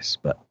struggle with this.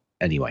 But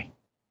anyway.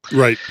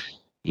 Right.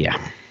 Yeah.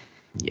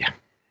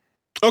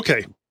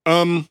 Okay.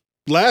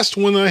 Last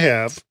one I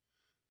have,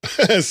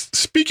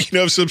 speaking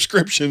of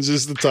subscriptions,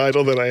 is the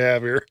title that I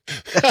have here.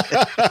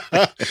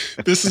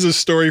 This is a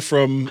story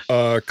from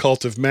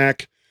Cult of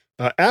Mac.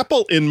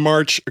 Apple in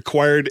March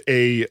acquired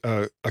a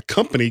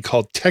company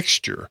called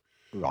Texture.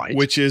 Right.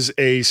 Which is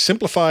a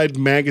simplified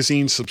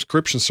magazine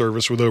subscription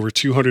service with over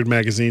 200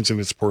 magazines in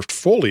its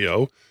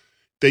portfolio.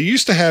 They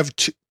used to have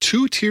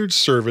two-tiered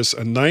service,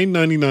 a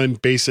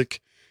 $9.99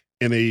 basic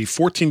and a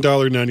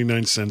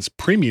 $14.99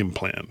 premium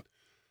plan.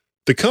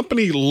 The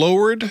company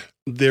lowered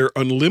their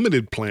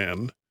unlimited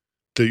plan,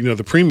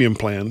 the premium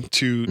plan,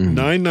 to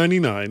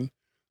 $9.99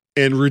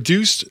 and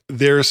reduced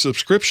their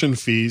subscription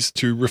fees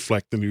to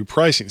reflect the new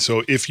pricing.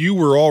 So if you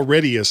were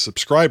already a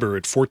subscriber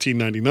at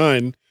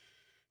 $14.99,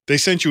 they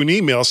sent you an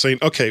email saying,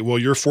 okay, well,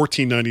 your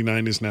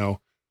 $14.99 is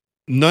now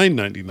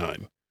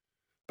 $9.99.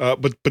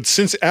 But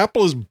since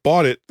Apple has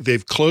bought it,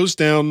 they've closed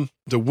down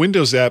the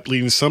Windows app,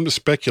 leading some to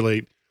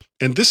speculate.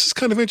 And this is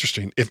kind of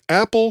interesting. If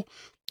Apple,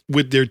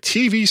 with their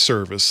TV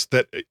service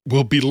that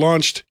will be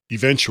launched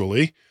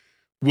eventually,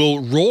 will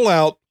roll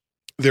out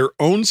their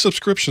own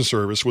subscription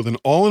service with an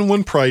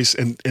all-in-one price,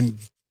 and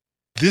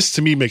this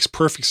to me makes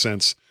perfect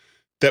sense,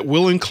 that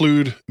will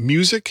include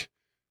music,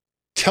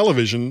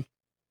 television,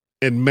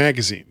 and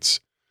magazines.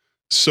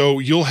 So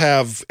you'll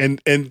have, and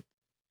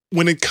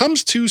when it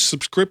comes to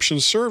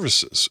subscription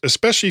services,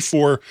 especially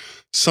for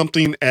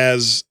something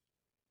as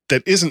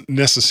that isn't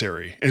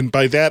necessary, and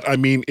by that I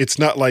mean it's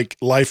not like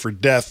life or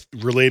death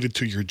related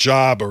to your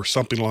job or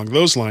something along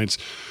those lines,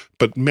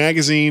 but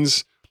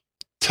magazines,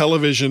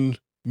 television,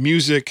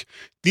 music,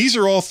 these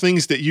are all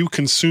things that you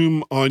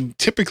consume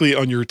typically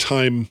on your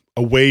time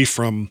away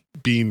from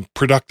being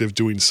productive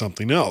doing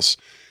something else.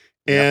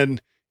 Yep.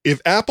 And if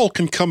Apple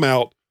can come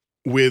out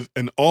with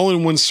an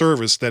all-in-one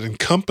service that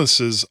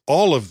encompasses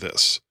all of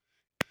this,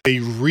 a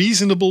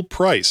reasonable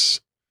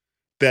price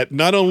that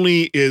not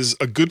only is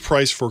a good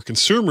price for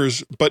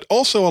consumers, but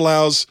also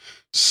allows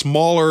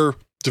smaller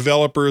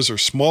developers or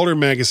smaller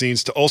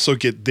magazines to also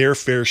get their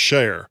fair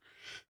share,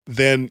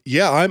 then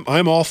yeah,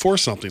 I'm all for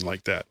something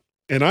like that.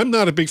 And I'm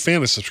not a big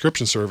fan of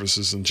subscription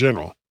services in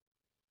general.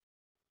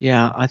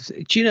 Yeah,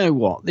 do you know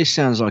what? This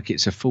sounds like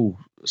it's a full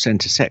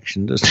center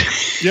section, doesn't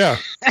it? Yeah.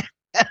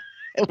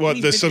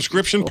 What, the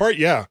subscription part?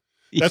 Yeah.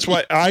 That's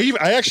why I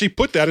actually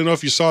put that. I don't know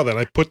if you saw that.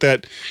 I put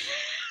that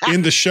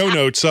in the show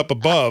notes up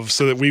above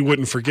so that we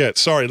wouldn't forget.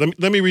 Sorry,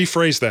 let me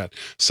rephrase that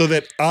so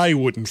that I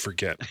wouldn't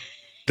forget.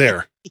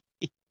 There.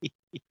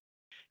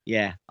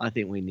 Yeah, I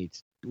think we need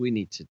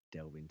to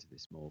delve into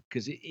this more,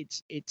 because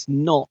it's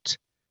not,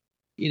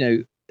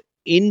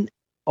 in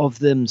of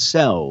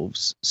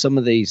themselves, some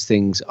of these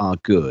things are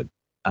good,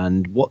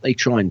 and what they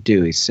try and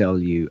do is sell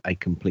you a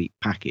complete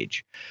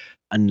package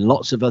and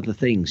lots of other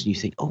things, and you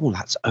think, oh,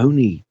 that's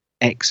only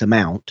X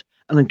amount,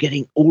 and I'm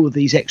getting all of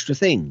these extra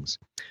things.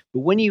 But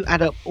when you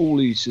add up all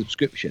these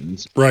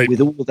subscriptions with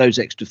all of those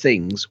extra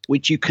things,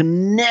 which you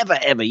can never,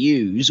 ever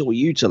use or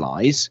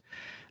utilize,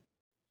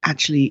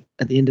 actually,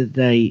 at the end of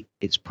the day,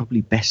 it's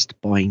probably best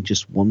buying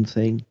just one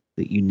thing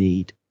that you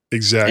need.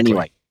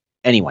 Exactly.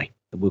 Anyway,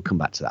 we'll come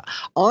back to that.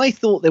 I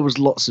thought there was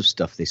lots of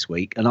stuff this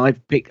week, and I've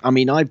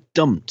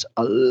dumped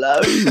a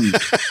load,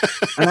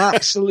 an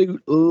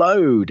absolute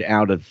load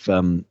out of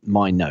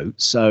my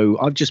notes. So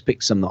I've just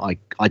picked some that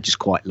I just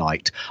quite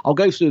liked. I'll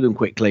go through them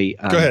quickly.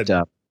 And, go ahead.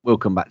 We'll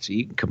come back to you.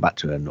 You can come back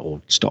to it,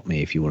 or stop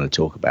me if you want to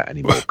talk about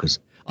any more. Because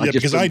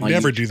I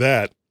never do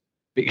that.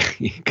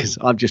 Because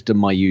I've just done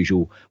my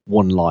usual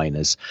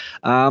one-liners.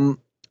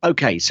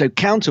 Okay, so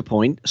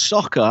counterpoint: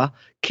 soccer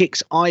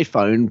kicks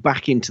iPhone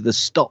back into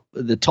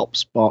the top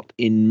spot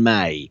in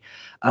May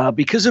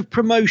because of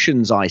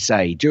promotions, I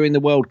say, during the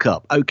World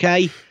Cup.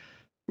 Okay,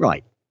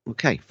 right.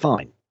 Okay,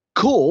 fine.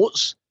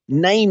 Courts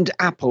named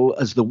Apple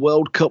as the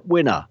World Cup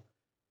winner.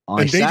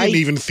 And they didn't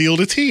even field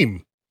a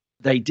team.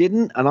 They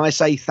didn't, and I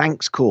say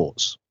thanks,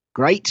 Courts.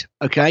 Great.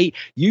 Okay.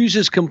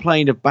 Users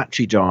complained of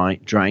battery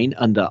drain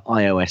under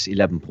iOS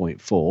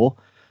 11.4.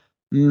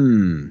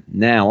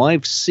 Now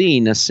I've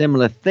seen a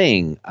similar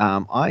thing.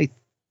 But I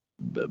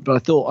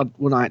thought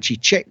when I actually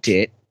checked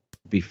it,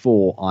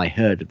 before I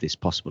heard of this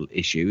possible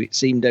issue. It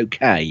seemed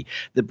okay.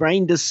 The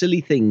brain does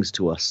silly things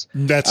to us.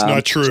 That's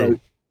not true. So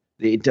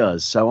it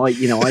does. So I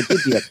did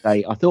the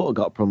update. I thought I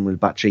got a problem with the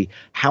battery.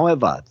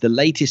 However, the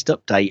latest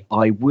update,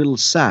 I will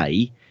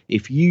say,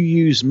 if you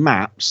use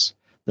Maps,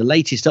 the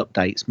latest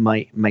updates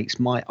makes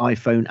my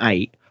iPhone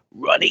 8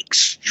 run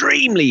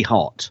extremely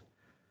hot.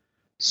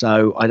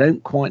 So I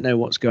don't quite know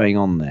what's going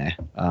on there.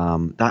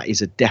 That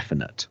is a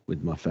definite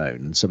with my phone,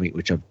 and something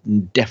which I've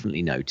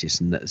definitely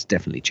noticed and that's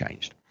definitely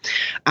changed.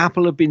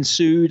 Apple have been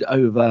sued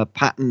over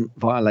patent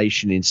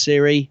violation in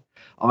Siri.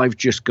 I've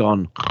just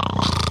gone...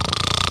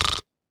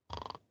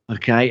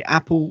 Okay,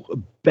 Apple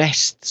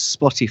best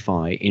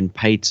Spotify in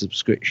paid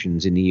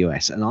subscriptions in the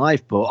US, and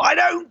I've put, I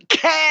don't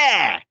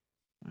care!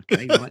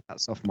 Okay, right,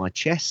 that's off my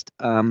chest.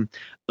 A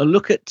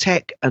look at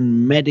tech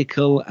and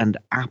medical and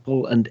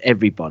Apple and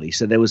everybody.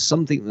 So there was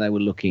something they were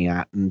looking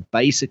at and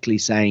basically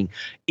saying,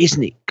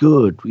 isn't it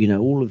good,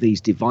 all of these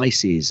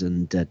devices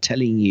and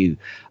telling you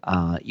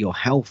your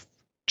health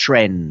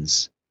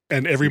trends.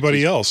 And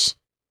everybody else.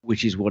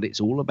 Which is what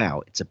it's all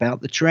about. It's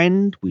about the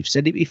trend. We've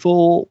said it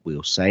before.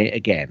 We'll say it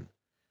again.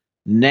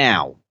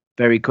 Now,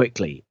 very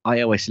quickly,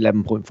 iOS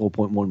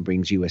 11.4.1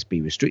 brings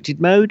USB restricted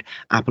mode.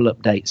 Apple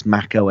updates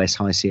Mac OS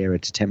High Sierra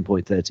to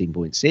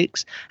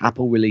 10.13.6.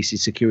 Apple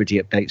releases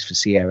security updates for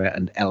Sierra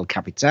and El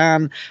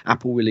Capitan.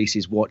 Apple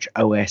releases Watch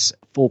OS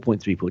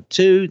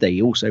 4.3.2.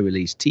 They also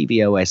released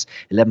tvOS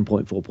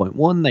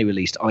 11.4.1. They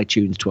released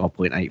iTunes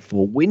 12.8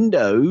 for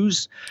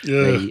Windows.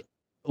 They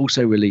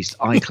also released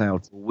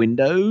iCloud for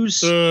Windows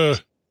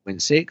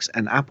 6.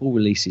 And Apple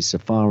releases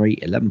Safari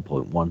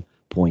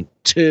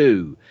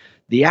 11.1.2.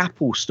 The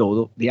Apple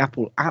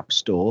App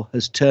Store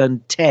has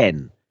turned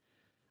 10.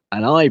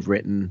 And I've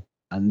written,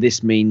 and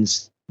this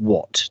means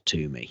what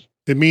to me?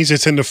 It means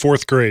it's in the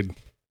 4th grade.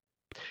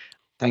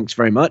 Thanks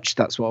very much.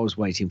 That's what I was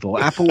waiting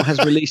for. Apple has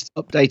released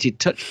updated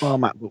Touch Bar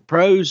MacBook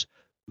Pros.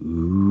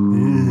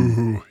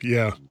 Ooh,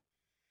 yeah.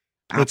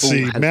 Let's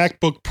see.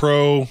 MacBook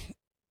Pro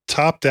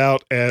topped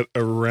out at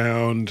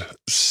around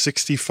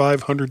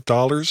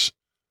 $6,500.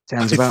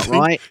 Sounds about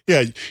right.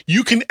 Yeah.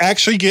 You can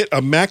actually get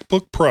a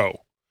MacBook Pro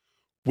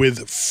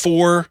with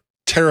 4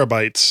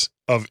 terabytes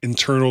of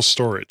internal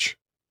storage.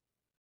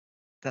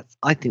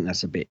 I think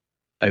that's a bit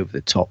over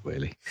the top,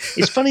 really.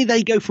 It's funny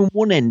they go from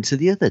one end to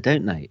the other,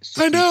 don't they?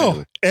 I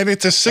know. And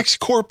it's a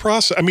 6-core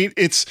processor. I mean,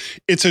 it's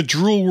a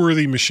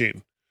drool-worthy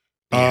machine.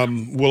 Yeah.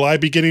 Will I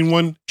be getting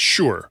one?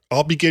 Sure.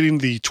 I'll be getting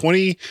the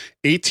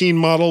 2018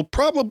 model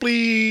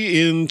probably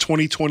in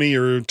 2020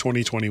 or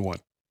 2021.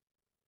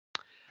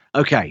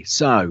 Okay,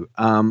 so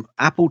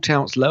Apple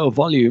touts lower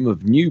volume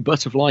of new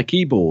butterfly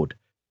keyboard.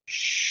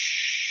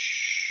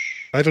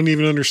 Shh. I don't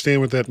even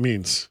understand what that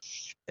means.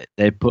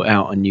 They put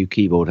out a new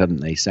keyboard,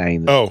 haven't they?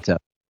 Saying that,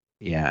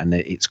 and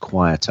it's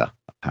quieter.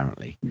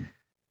 Apparently,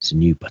 it's a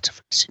new quieter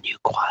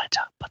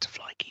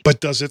butterfly keyboard.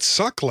 But does it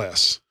suck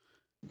less?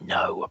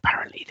 No,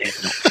 apparently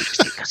they've not fixed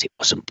it because it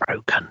wasn't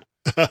broken.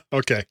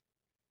 Okay.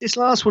 This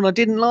last one I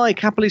didn't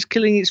like. Apple is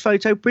killing its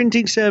photo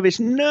printing service.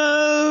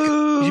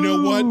 No. You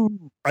know what?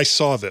 I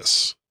saw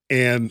this,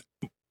 and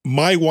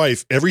my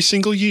wife every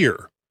single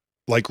year,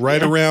 like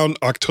around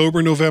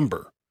October,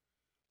 November,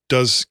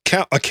 does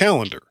a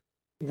calendar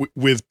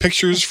with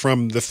pictures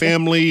from the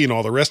family and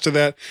all the rest of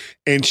that.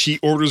 And she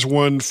orders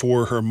one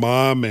for her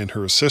mom and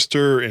her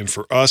sister and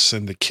for us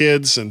and the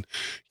kids. And,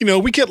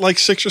 we get like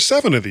 6 or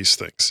 7 of these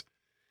things.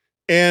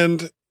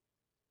 And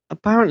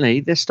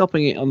apparently they're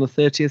stopping it on the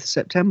 30th of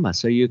September.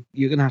 So you're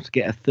going to have to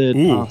get a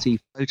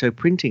third-party photo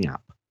printing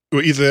app.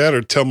 Well, either that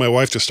or tell my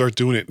wife to start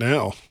doing it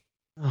now.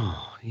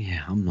 Oh,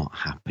 yeah, I'm not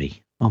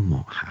happy.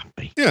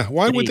 Yeah,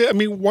 why would they? I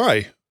mean,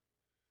 why?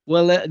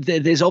 Well,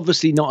 there's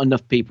obviously not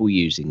enough people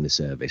using the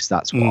service.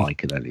 That's what I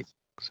can only think.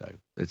 So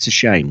it's a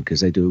shame because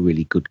they do a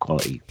really good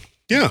quality.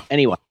 Yeah.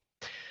 Anyway,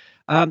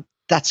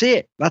 that's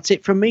it. That's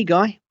it from me,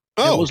 Guy.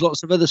 There was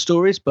lots of other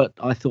stories, but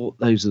I thought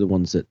those are the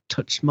ones that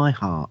touched my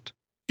heart.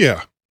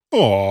 Yeah.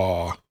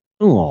 Aww.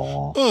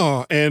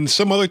 And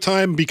some other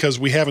time, because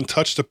we haven't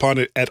touched upon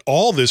it at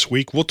all this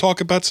week, we'll talk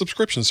about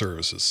subscription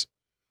services.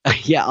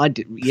 Yeah, I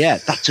did. Yeah,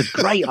 that's a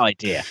great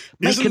idea.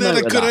 Isn't that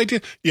a good idea?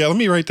 Yeah, let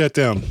me write that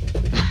down.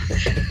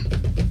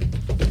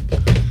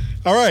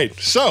 All right,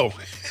 so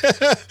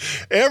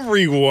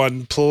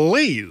everyone,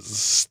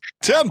 please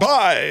stand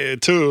by,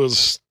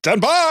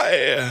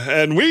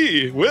 and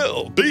we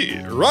will be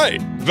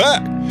right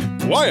back.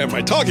 Why am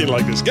I talking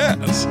like this,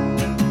 guys?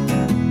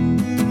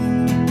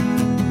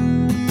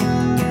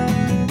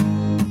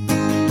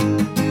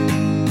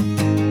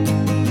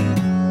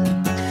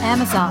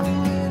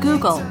 Amazon,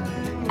 Google,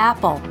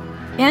 Apple,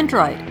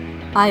 Android,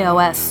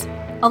 iOS,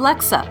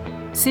 Alexa,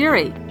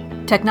 Siri,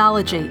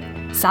 technology,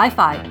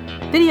 sci-fi,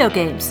 video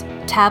games,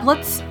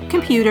 tablets,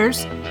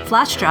 computers,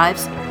 flash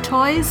drives,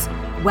 toys,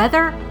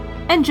 weather,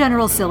 and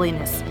general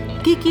silliness.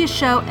 Geekiest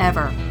show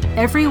ever,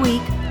 every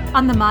week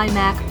on the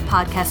MyMac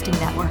Podcasting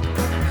Network.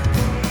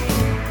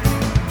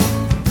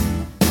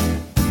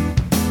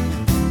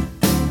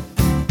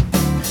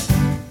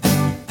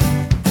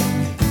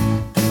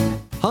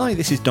 Hi, Hi,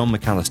 this is Don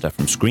McAllister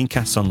from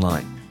Screencasts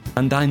Online,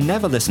 and I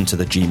never listen to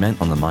the G-Men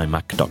on the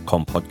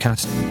mymac.com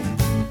podcast.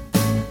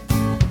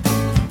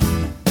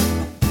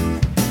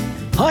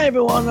 Hi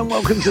everyone, and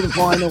welcome to the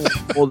final,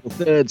 or the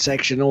third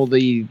section, or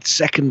the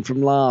second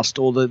from last,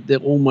 or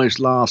the almost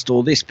last,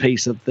 or this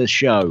piece of the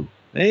show.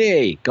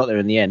 Hey, got there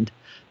in the end.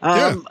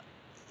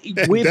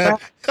 We're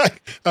back.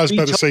 I was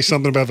about to say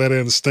something about that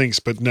end stinks,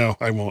 but no,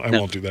 I won't. I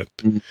won't do that.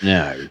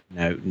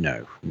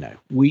 No.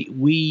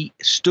 We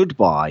stood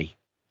by,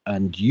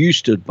 and you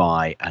stood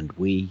by, and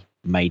we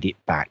made it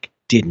back,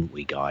 didn't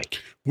we, Guy?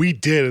 We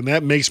did, and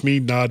that makes me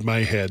nod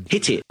my head.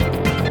 Hit it.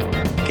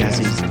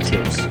 Gaz's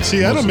tips.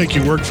 See, I don't make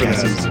you work for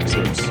Gaz's that.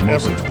 Tips.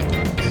 Ever.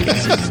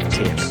 Gaz's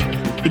tips.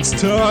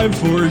 It's time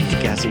for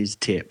Gaz's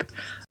tip.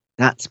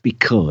 That's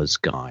because,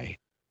 Guy,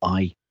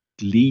 I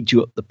lead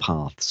you up the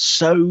path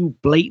so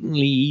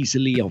blatantly,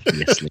 easily,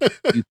 obviously.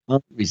 You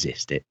can't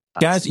resist it.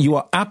 Gaz, you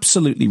are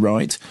absolutely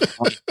right.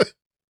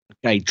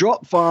 Okay,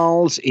 drop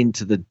files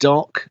into the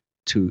dock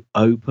to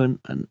open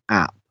an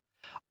app.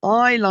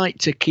 I like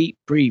to keep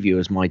Preview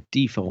as my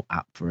default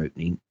app for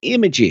opening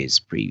images.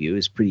 Preview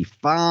is pretty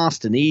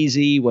fast and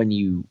easy when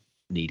you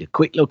need a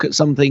quick look at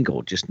something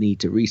or just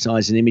need to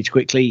resize an image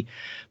quickly.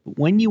 But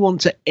when you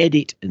want to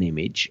edit an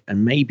image,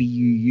 and maybe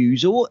you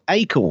use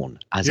Acorn,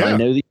 as I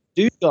know that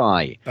you do,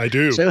 Guy. I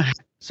do.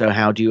 So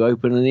how do you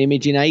open an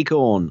image in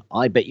Acorn?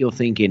 I bet you're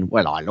thinking,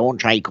 well, I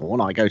launch Acorn,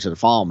 I go to the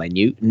file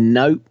menu.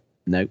 No.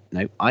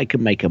 I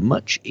can make a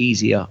much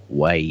easier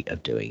way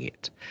of doing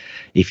it.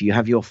 If you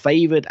have your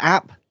favorite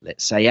app,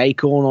 let's say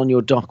Acorn, on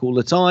your dock all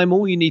the time,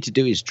 all you need to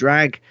do is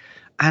drag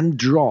and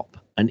drop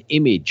an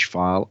image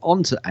file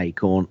onto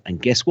Acorn,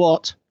 and guess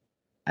what?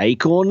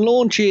 Acorn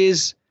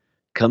launches,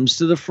 comes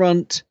to the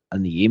front,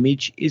 and the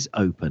image is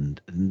opened.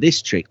 And this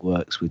trick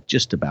works with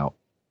just about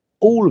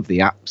all of the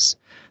apps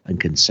and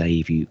can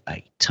save you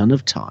a ton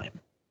of time.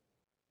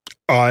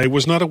 I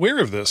was not aware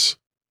of this.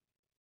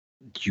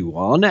 You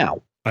are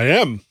now. I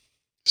am.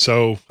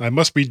 So I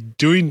must be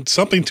doing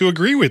something to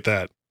agree with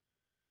that.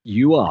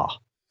 You are.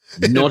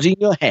 Nodding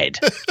your head.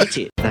 Hit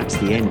it. That's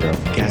the end of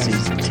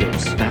Gaz's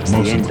tips. That's the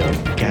end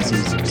of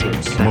Gaz's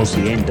tips. That's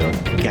the end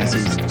of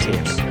Gaz's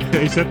tips.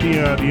 Is that the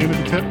end of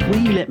the tip? Will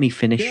you let me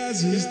finish?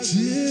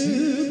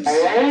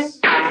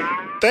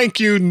 Thank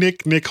you,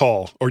 Nick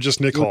Hall, or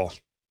just Nick Hall.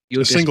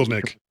 You're a single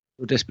Nick.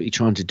 You're desperately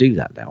trying to do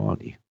that now,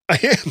 aren't you? I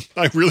am.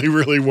 I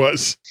really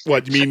was.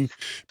 What, you mean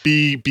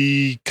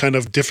be kind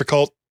of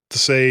difficult to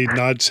say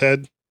nod's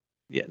head?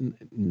 Yeah,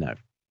 no.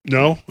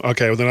 No?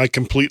 Okay, well then I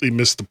completely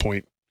missed the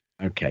point.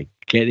 Okay,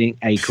 getting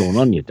Acorn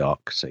on your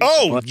dock. So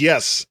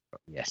yes.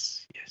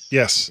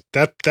 Yes.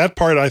 That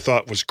part I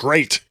thought was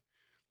great.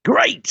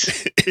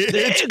 Great.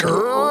 It's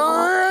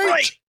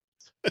great.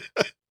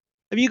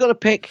 Have you got a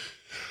pick?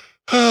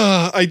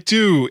 I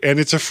do, and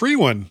it's a free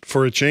one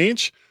for a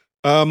change.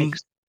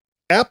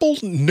 Apple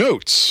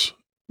Notes.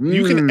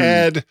 You can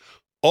add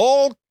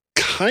all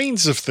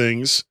kinds of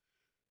things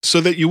so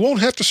that you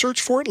won't have to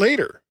search for it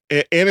later.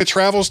 And it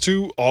travels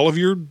to all of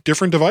your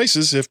different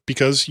devices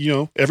because,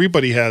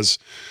 everybody has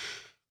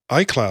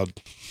iCloud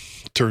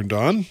turned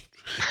on.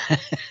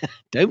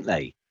 Don't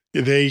they?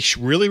 They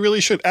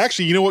really should.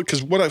 Actually, you know what?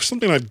 Because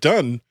something I've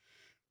done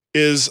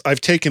is I've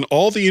taken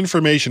all the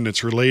information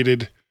that's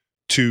related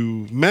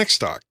to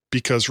MacStock.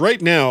 Because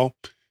right now,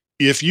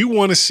 if you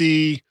want to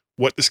see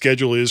what the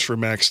schedule is for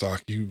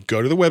MacStock, you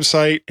go to the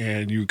website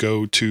and you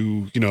go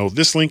to,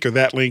 this link or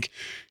that link.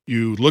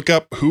 You look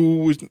up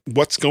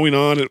what's going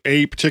on at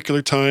a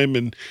particular time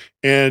and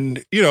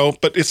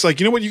but it's like,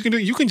 you know what you can do?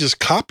 You can just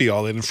copy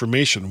all that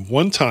information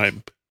one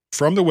time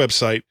from the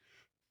website,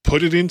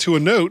 put it into a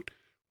note,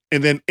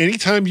 and then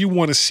anytime you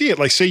want to see it,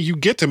 like say you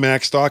get to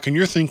MacStock and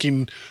you're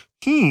thinking,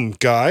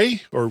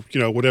 Guy, or,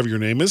 whatever your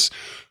name is,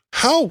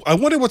 I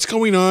wonder what's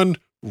going on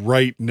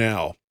right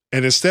now.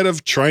 And instead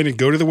of trying to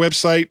go to the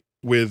website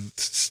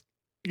with,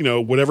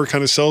 whatever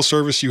kind of cell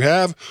service you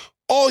have,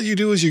 all you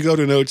do is you go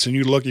to notes and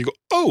you look and you go,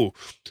 oh,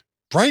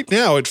 right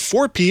now at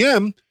 4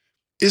 p.m.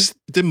 is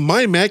the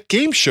My Mac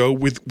game show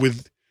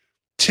with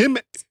Tim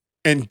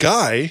and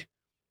Guy.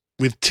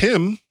 With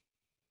Tim.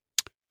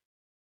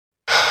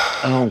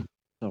 Oh,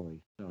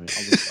 sorry.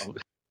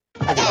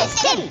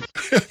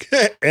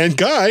 And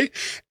Guy.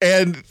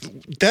 And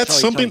that's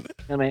something.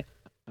 Sorry.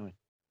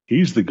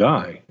 He's the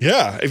guy.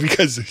 Yeah,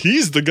 because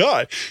he's the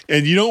guy.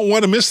 And you don't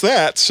want to miss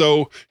that.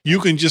 So you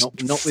can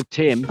just. Not with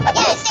Tim.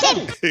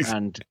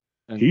 and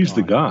he's Guy.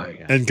 The guy.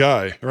 Yeah. And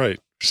Guy, right.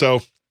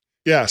 So,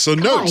 yeah, so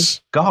notes.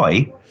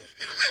 Guy?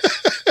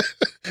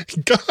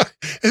 Guy.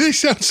 And they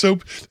sound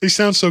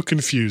so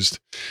confused.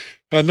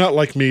 Not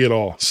like me at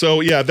all.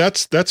 So, yeah,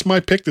 that's my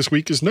pick this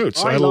week is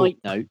notes. I like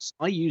notes.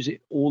 I use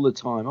it all the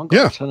time. I've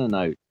got a ton of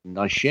notes. And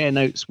I share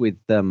notes with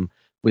my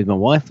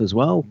wife as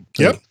well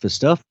for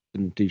stuff.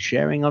 And do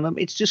sharing on them.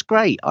 It's just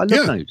great. I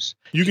love notes.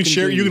 You can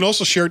share. You can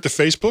also share it to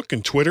Facebook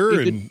and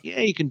Twitter.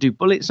 You can do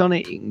bullets on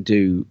it. You can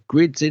do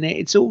grids in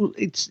it.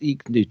 You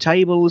can do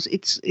tables.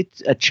 It's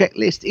a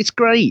checklist. It's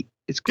great.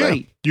 It's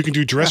great. Yeah. You can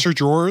do dresser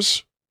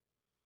drawers.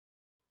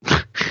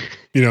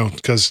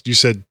 Because you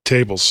said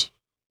tables.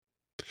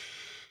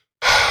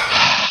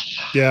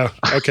 Yeah.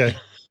 Okay.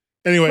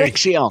 Anyway.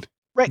 Rexion.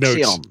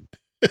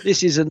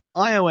 This is an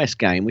iOS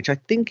game, which I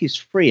think is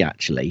free,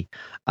 actually.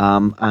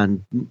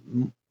 And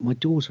my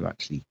daughter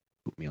actually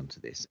put me onto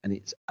this. And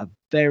it's a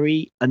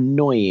very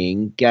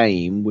annoying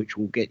game, which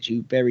will get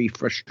you very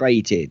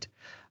frustrated.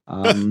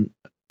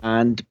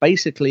 And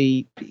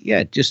basically,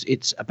 yeah, just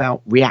it's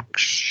about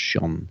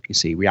reaction. You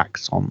see,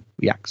 reaction.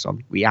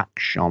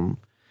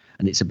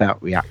 And it's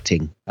about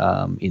reacting.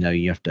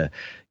 You have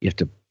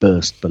to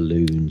burst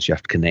balloons, you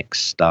have to connect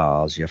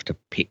stars, you have to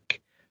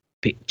pick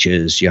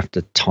pictures, you have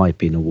to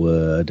type in a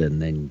word,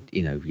 and then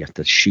you have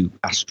to shoot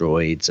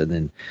asteroids, and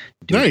then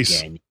do it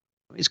again.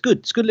 It's good.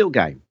 It's a good little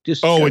game.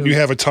 And you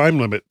have a time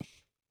limit.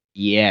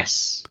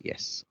 Yes.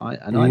 I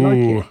like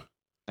it.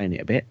 Playing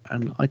it a bit,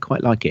 and I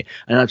quite like it.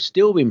 And I've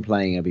still been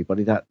playing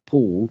everybody. That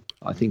Paul,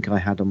 I think I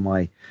had on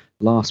my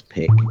last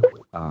pick.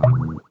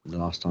 The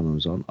last time I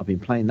was on, I've been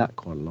playing that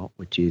quite a lot,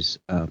 which is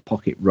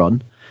Pocket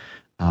Run.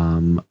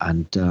 I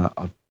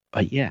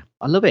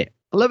love it.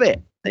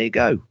 There you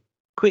go.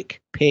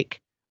 Quick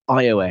pick,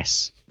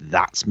 iOS.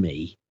 That's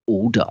me.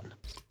 All done.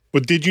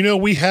 But did you know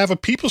we have a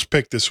people's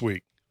pick this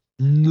week?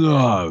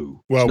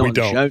 No. Well, we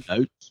don't. Show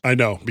notes. I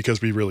know,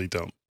 because we really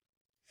don't.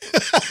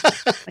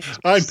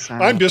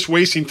 I'm just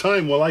wasting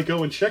time while I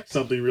go and check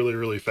something really,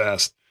 really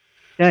fast.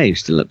 Yeah, you're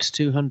still up to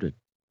 200.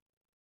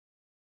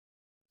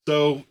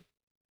 So,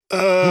 what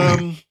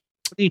are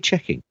you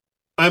checking?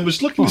 I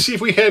was looking to see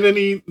if we had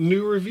any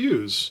new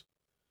reviews.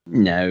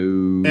 No.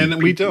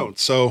 And we don't.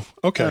 So,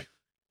 okay.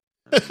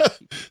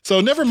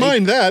 So never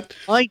mind that.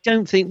 I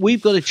don't think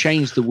we've got to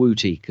change the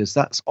Wooty, because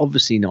that's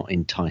obviously not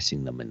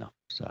enticing them enough.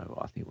 So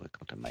I think we've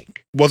got to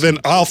make. Well, then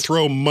I'll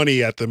throw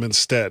money at them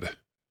instead.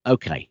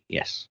 Okay.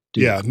 Yes.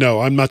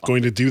 No, I'm not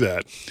going to do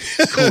that.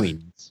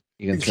 Coins.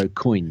 You're going to throw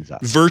coins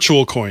at them.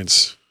 Virtual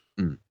coins.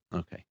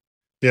 Okay.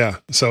 Yeah.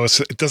 So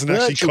it doesn't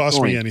actually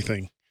cost me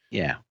anything.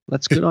 Yeah.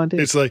 That's a good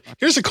idea. It's like,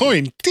 here's a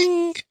coin.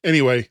 Ding.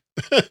 Anyway,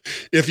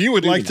 if you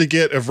would like to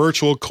get a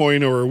virtual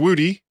coin or a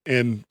Wooty,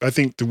 and I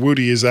think the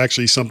Wooty is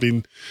actually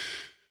something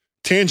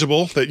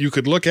tangible that you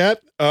could look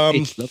at.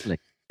 It's lovely.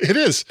 It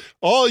is.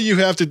 All you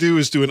have to do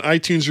is do an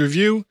iTunes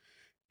review.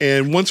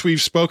 And once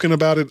we've spoken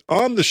about it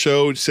on the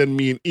show, send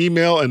me an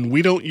email, and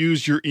we don't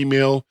use your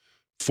email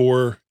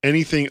for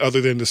anything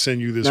other than to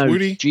send you this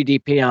Wooty.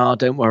 GDPR,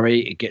 don't worry.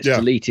 It gets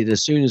deleted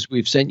as soon as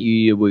we've sent you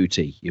your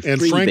Wooty. And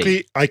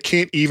frankly, I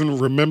can't even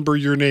remember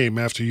your name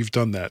after you've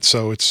done that.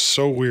 So it's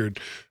so weird.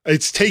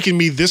 It's taken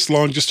me this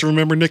long just to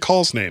remember Nick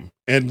Hall's name.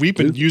 And we've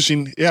been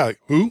using,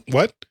 who?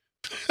 What?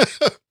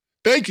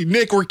 Thank you,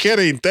 Nick. We're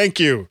kidding. Thank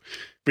you.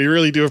 We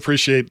really do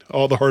appreciate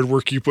all the hard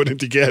work you put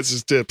into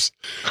Gaz's tips.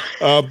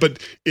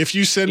 But if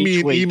you send me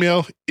an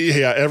email,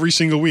 every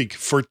single week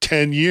for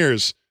 10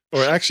 years,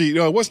 or actually,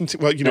 no, it wasn't.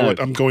 Well, you know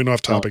what? I'm going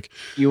off topic.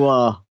 You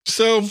are.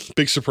 So,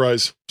 big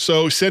surprise.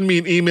 So, send me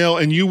an email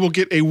and you will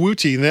get a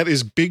Wooty, and that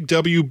is big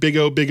W, big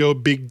O, big O,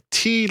 big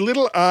T,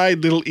 little I,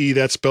 little E.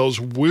 That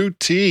spells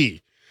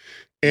Wooty.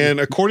 And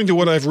according to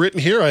what I've written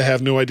here, I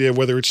have no idea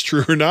whether it's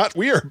true or not.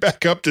 We are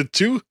back up to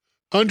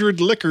 200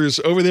 liquors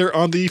over there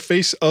on the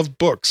Face of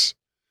Books.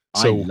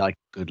 So, I like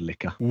good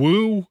liquor.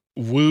 Woo,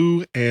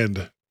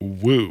 and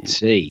woo.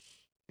 See.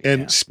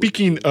 And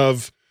speaking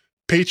of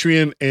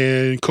Patreon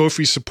and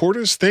Ko-fi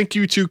supporters, thank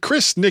you to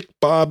Chris, Nick,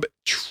 Bob,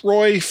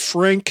 Troy,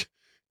 Frank,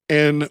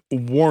 and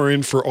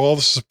Warren for all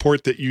the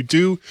support that you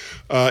do.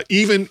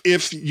 Even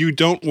if you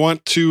don't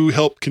want to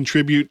help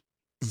contribute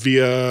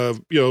via,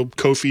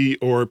 Ko-fi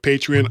or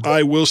Patreon,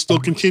 I will still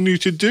continue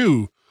to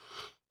do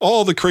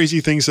all the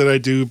crazy things that I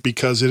do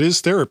because it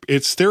is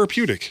it's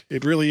therapeutic.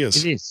 It really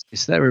is. It is.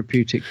 It's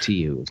therapeutic to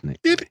you, isn't it?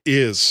 It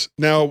is.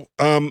 Now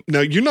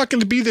you're not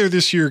going to be there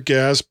this year,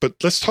 Gaz, but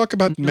let's talk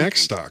about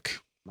MacStock.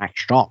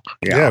 MacStock.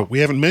 Yeah, we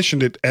haven't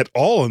mentioned it at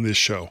all on this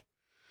show.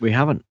 We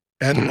haven't.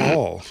 At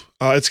all.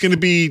 It's going to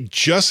be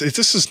this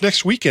is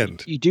next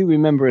weekend. You do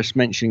remember us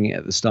mentioning it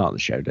at the start of the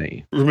show, don't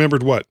you?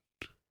 Remembered what?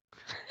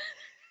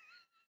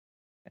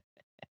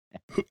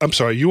 I'm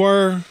sorry, you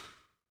are...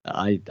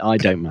 I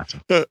don't matter.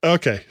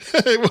 Okay.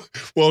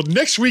 Well,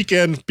 next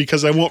weekend,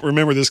 because I won't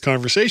remember this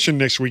conversation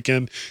next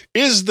weekend,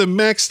 is the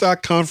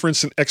MacStock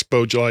Conference and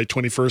Expo, July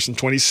 21st and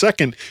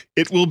 22nd.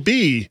 It will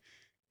be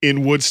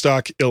in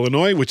Woodstock,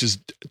 Illinois, which is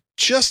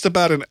just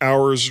about an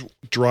hour's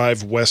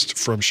drive west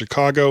from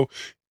Chicago.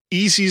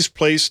 Easiest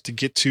place to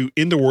get to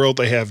in the world.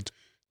 They have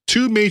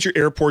 2 major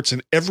airports,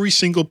 and every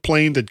single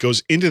plane that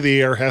goes into the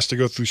air has to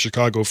go through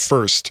Chicago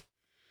first.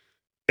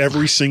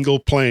 Every single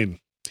plane,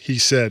 he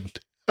said.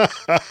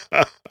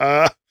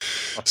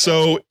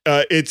 So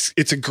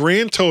it's a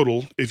grand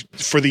total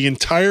for the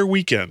entire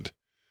weekend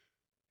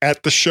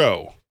at the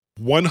show,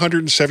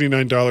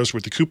 $179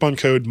 with the coupon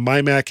code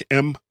MyMac,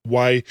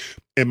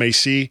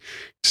 MYMAC.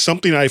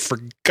 Something I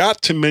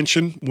forgot to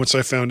mention once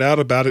I found out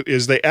about it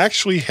is they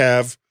actually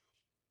have,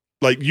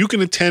 you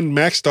can attend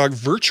MacStock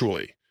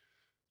virtually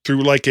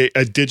through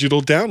a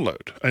digital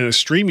download and a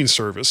streaming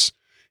service,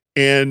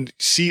 and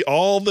see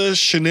all the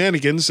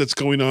shenanigans that's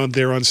going on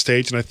there on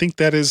stage. And I think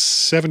that is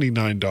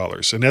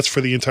 $79. And that's for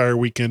the entire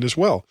weekend as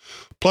well.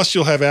 Plus,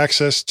 you'll have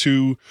access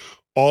to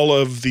all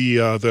of the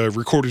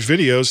recorded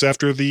videos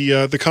after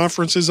the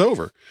conference is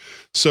over.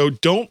 So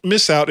don't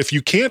miss out. If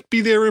you can't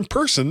be there in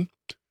person,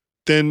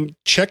 then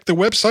check the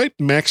website,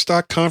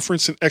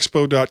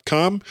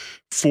 max.conferenceandexpo.com,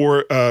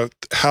 for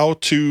how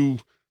to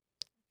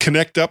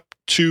connect up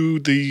to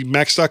the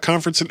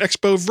Max.Conference and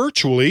Expo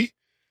virtually.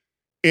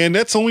 And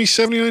that's only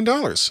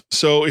 $79.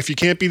 So if you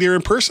can't be there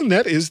in person,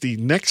 that is the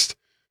next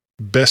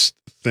best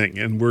thing.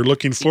 And we're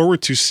looking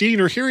forward to seeing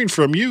or hearing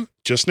from you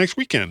just next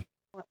weekend.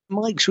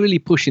 Mike's really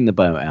pushing the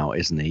boat out,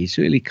 isn't he? He's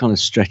really kind of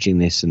stretching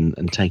this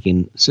and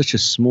taking such a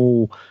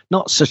small,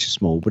 not such a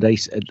small, but a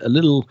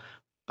little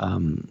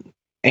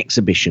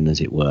exhibition, as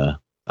it were.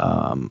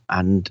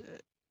 And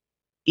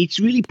it's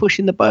really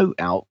pushing the boat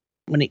out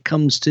when it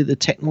comes to the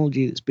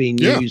technology that's being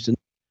used and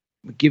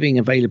giving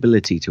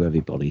availability to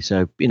everybody.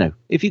 So,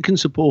 if you can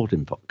support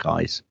him,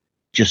 guys,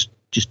 just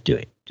do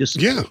it.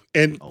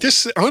 And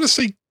this,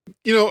 honestly,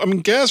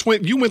 Gaz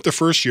you went the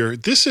first year.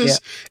 This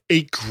is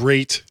a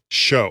great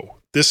show.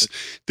 This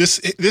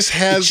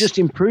has it's just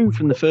improved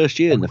from the first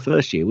year, and the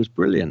first year was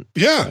brilliant.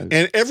 Yeah, so.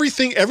 And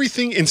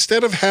everything,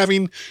 instead of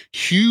having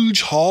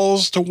huge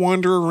halls to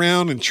wander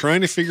around and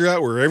trying to figure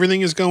out where everything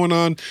is going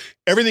on,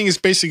 everything is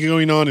basically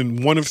going on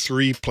in one of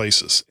three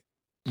places.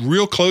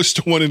 Real close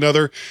to one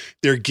another.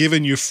 They're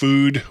giving you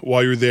food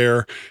while you're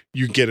there.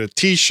 You get a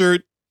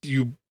t-shirt.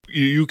 You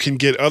can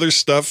get other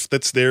stuff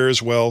that's there as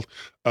well.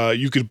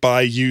 You could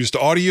buy used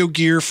audio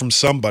gear from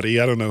somebody.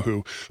 I don't know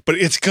who, but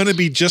it's going to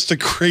be just a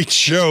great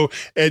show,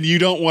 and you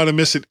don't want to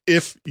miss it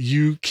if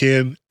you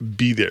can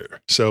be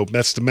there. So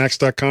that's the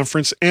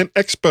Max.Conference and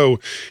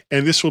Expo,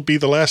 and this will be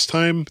the last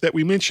time that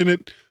we mention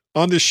it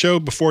on this show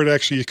before it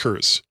actually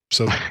occurs.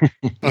 So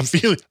I'm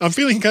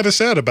feeling kind of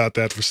sad about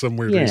that for some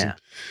weird reason.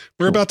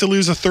 We're about to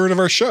lose a third of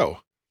our show.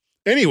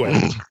 Anyway.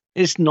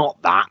 It's not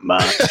that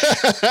much.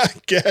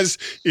 Guess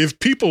if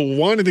people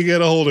wanted to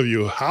get a hold of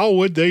you, how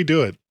would they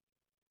do it?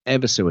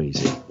 Ever so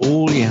easy.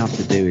 All you have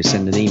to do is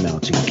send an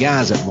email to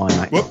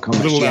gaz@mymac.com.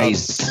 GA.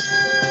 Is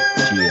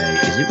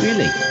it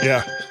really?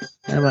 Yeah.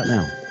 How about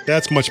now?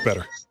 That's much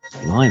better.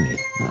 Blimey,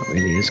 that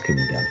really is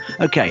coming down.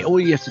 Okay, all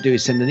you have to do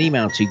is send an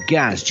email to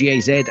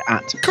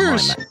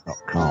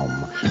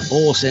gaz@mymac.com,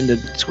 or send a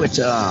tweet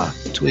on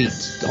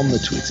the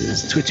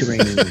Twitters,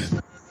 twittering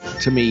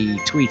to me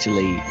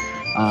tweetily.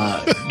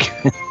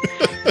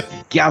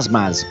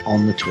 Gazmaz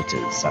on the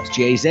Twitters. That's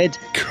GAZ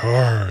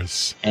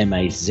Cars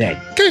MAZ.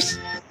 Cars.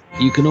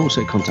 You can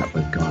also contact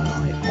both Guy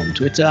and I on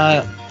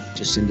Twitter.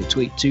 Just send a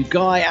tweet to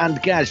Guy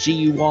and Gaz,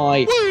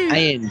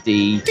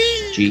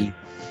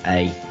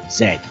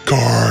 GUYANDGAZ.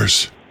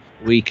 Cars.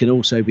 We can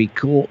also be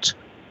caught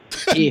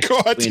if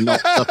we're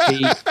not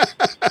lucky.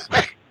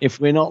 If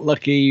we're not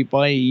lucky,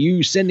 by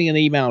you sending an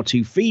email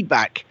to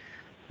feedback.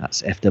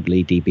 That's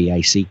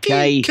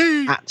FWDBACK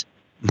at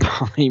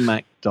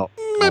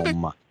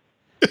mymac.com.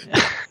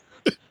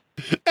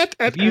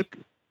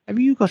 Have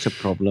you got a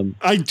problem?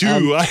 I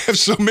do. I have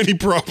so many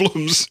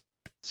problems.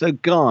 So,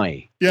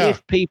 Guy,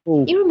 if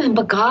people... You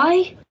remember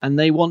Guy? And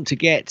they want to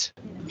get...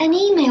 an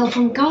email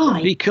from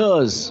Guy.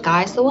 Because...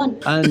 Guy's the one.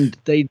 And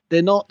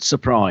they're not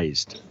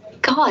surprised.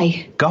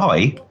 Guy?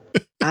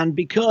 And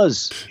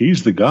because...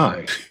 He's the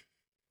guy.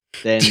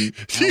 Then...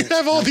 Do you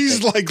have all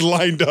these,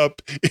 lined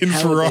up in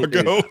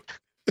Farrago?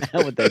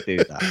 How would they do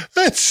that?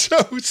 That's so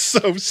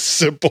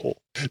simple.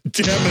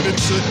 Damn it,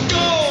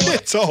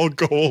 it's all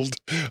gold.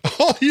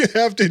 All you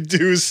have to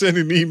do is send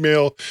an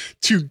email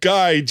to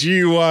Guy,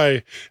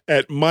 GUI,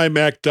 at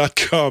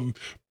mymac.com.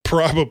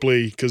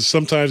 Probably, because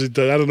sometimes it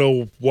does. I don't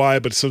know why,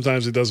 but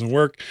sometimes it doesn't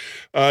work.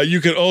 You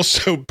can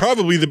also,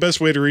 probably the best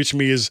way to reach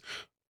me is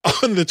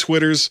on the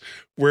Twitters,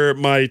 where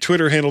my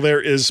Twitter handle there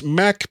is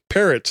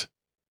MacParrot.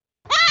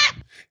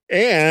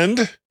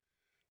 And...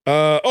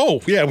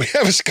 we have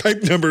a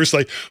Skype number. It's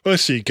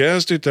let's see,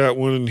 Gaz did that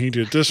one and he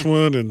did this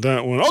one and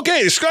that one.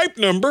 Okay, Skype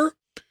number.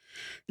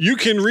 You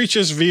can reach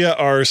us via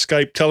our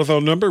Skype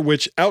telephone number,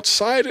 which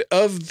outside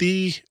of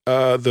the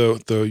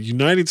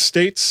United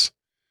States,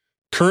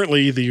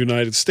 currently the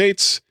United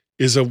States,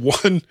 is a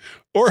 1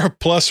 or a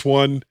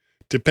 +1,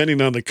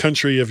 depending on the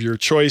country of your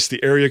choice.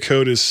 The area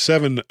code is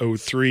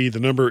 703. The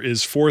number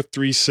is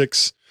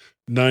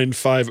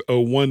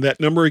 436-9501. That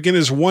number again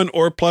is 1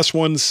 or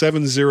 +1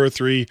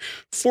 703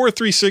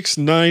 436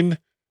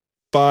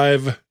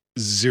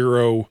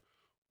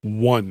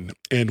 9501.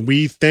 And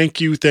we thank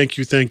you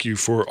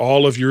for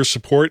all of your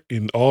support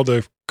in all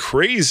the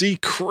crazy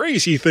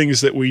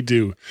things that we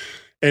do.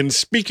 And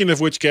speaking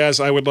of which, Gaz,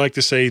 I would like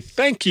to say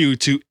thank you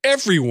to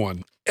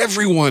everyone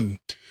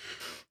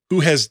who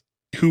has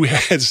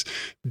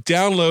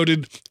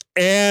downloaded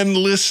and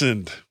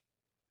listened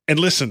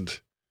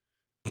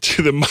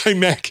to the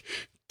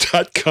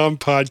mymac.com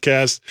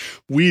podcast.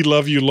 We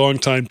love you long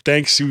time.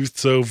 Thank you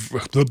so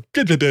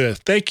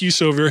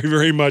very,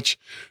 very much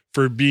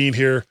for being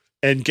here.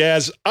 And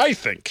Gaz, I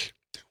think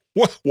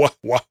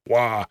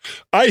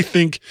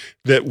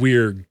that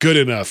we're good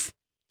enough,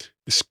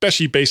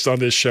 especially based on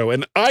this show.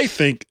 And I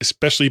think,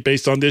 especially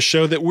based on this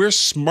show, that we're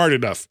smart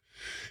enough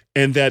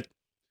and that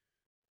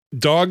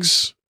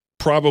dogs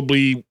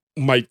probably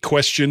might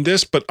question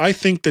this, but I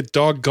think that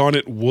doggone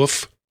it,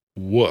 woof,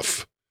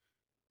 woof.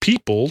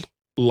 People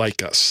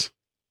like us.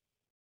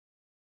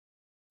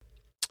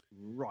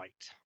 Right.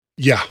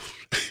 Yeah.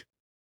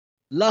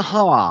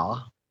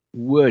 Lahaa,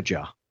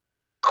 Wurja,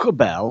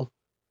 Kubel,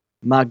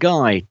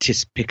 Magai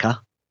Tispicker,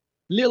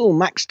 Little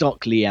Maxstock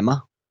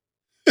Liema,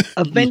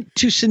 Event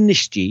to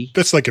Sinishti.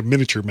 That's like a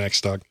miniature Max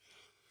dog.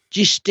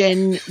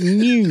 Jisten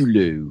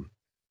Nulu,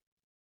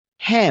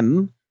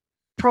 Hem,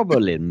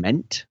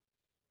 Probaliment,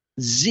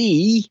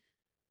 Z,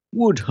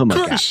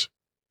 Woodhummergat,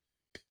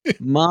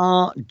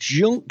 Ma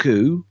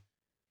Junku,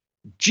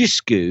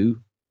 Jisku,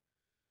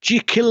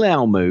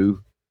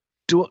 Jikilaumu,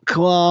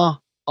 Dukwa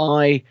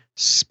I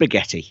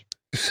Spaghetti.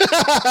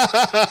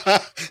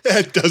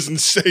 That doesn't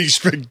say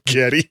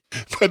spaghetti,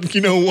 but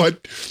you know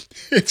what?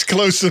 It's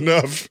close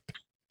enough.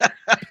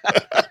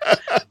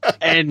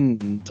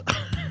 End.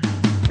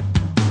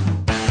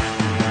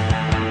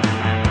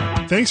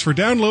 Thanks for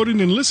downloading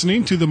and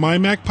listening to the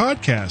MyMac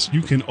Podcast.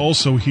 You can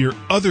also hear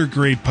other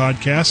great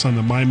podcasts on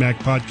the MyMac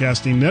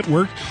Podcasting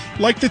Network,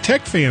 like the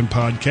Tech Fan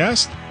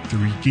Podcast,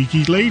 Three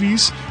Geeky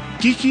Ladies,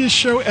 Geekiest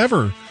Show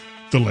Ever,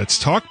 the Let's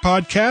Talk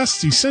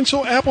Podcast,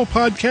 Essential Apple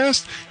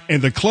Podcast,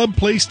 and the Club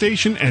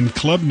PlayStation and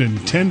Club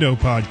Nintendo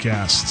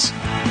Podcasts.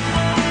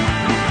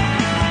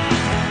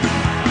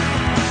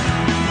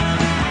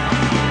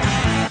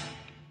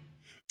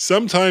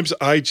 Sometimes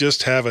I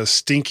just have a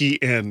stinky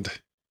end.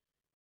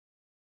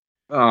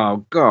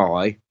 Oh,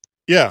 Guy.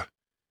 Yeah.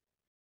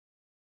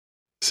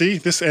 See,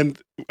 this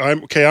and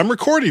I'm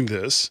recording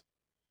this.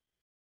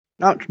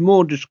 That's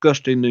more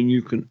disgusting than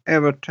you can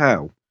ever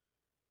tell.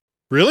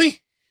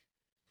 Really?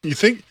 You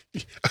think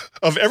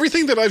of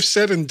everything that I've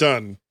said and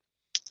done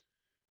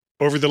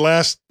over the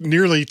last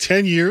nearly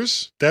 10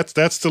 years,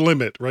 that's the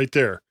limit right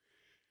there.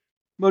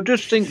 Well,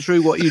 just think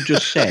through what you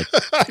just said.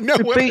 I know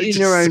Repeat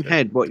in your own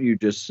head what you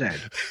just said.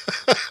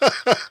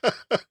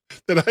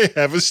 That I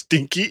have a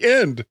stinky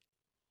end.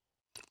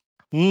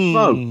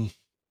 No,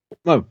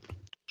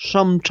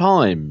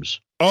 sometimes.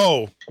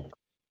 Oh,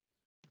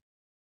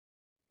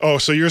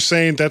 so you're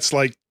saying that's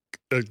like,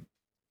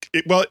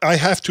 well, I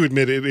have to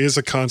admit it is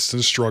a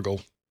constant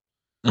struggle.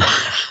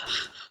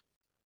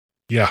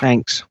 Yeah.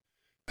 Thanks.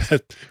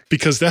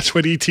 Because that's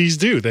what ETs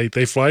do.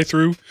 They fly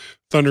through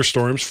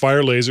thunderstorms,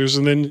 fire lasers,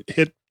 and then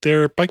hit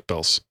their bike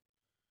bells.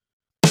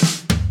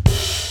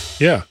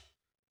 Yeah.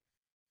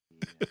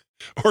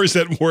 Or is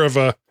that more of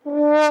a...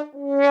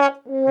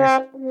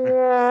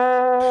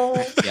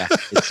 Yeah.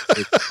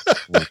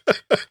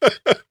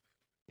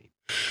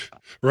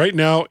 Right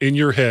now, in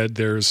your head,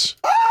 there's...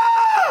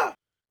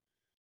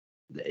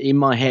 In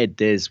my head,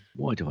 there's...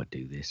 Why do I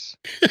do this?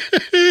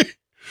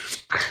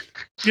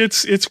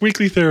 It's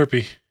weekly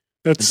therapy.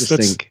 I just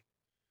think...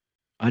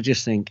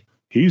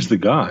 He's the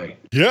guy.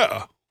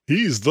 Yeah,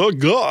 he's the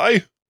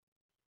guy.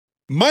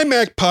 My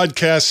Mac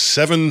Podcast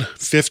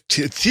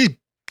 750...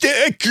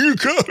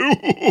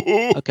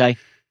 Okay.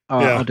 All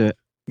right, I'll do it.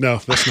 No,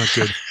 that's not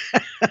good.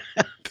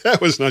 That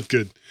was not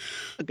good.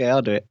 Okay,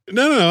 I'll do it.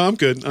 No, I'm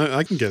good.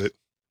 I can get it.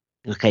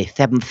 Okay,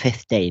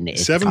 7:15 it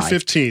is.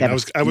 7:15. I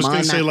was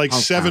going to say like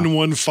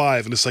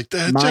 7:15, and it's like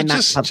that. My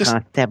just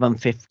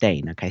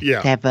 7:15. Okay.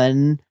 Yeah.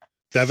 15.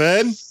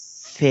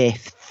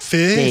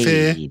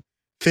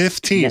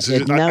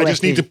 So I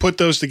just need to put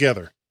those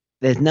together.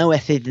 There's no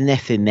S's and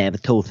F's in there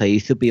at all, so you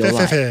should be all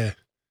right.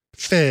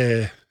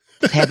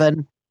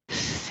 7:15.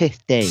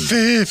 50.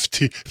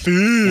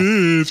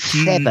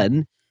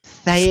 7.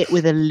 Say it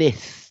with a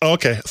lisp.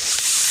 Okay.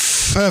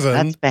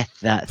 7. That's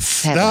better.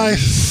 7. I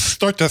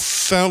start to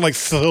sound like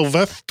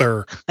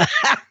Sylvester.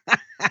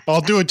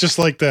 I'll do it just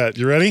like that.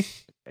 You ready?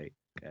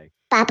 Okay.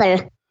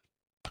 Bubble.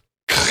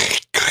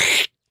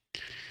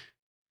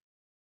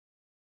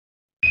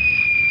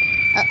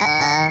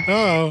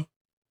 Oh.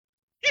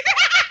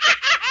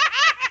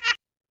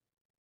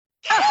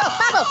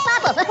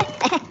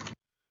 Bubble.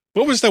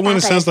 What was that one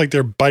that sounds like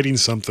they're biting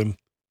something?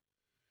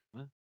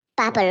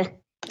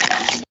 Bubble.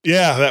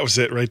 Yeah, that was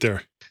it right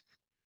there.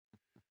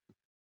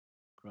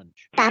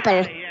 Crunch.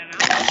 Bubble.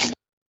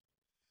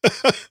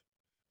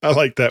 I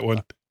like that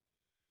one.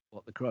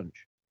 What, the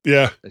crunch?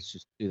 Yeah. Let's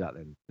just do that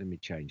then. Let me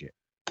change it.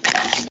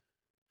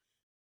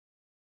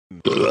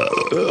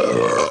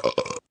 Bubble.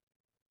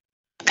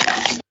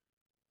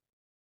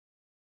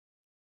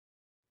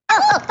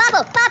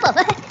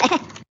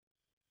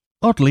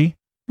 Oddly,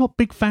 not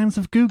big fans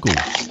of Google.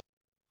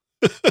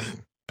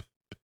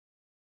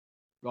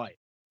 Right.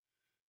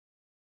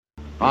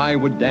 I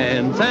would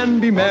dance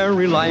and be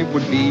merry. Life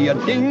would be a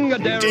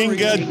ding-a-dairy.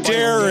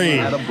 Ding-a-dairy.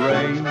 Had a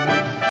brain.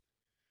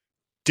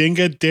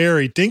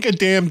 Ding-a-dairy.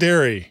 Ding-a-damn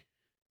dairy.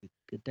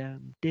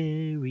 Ding-a-damn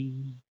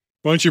dairy.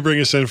 Why don't you bring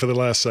us in for the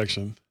last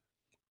section?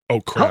 Oh,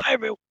 crap. Hi,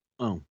 everyone.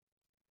 Oh.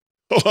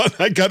 Hold on.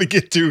 I got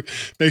to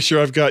make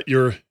sure I've got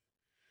your...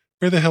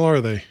 Where the hell are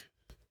they?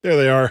 There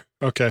they are.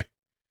 Okay.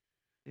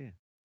 Yeah.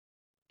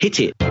 Hit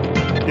it.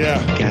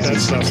 Yeah.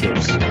 Gaz's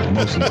tips.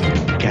 Mostly.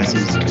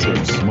 Gaz's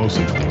tips.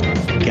 Mostly.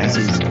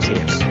 Gaz's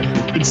tips.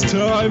 It's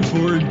time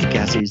for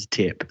Gaz's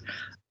tip.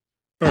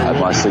 I have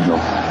my signal.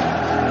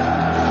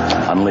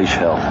 Unleash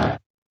hell.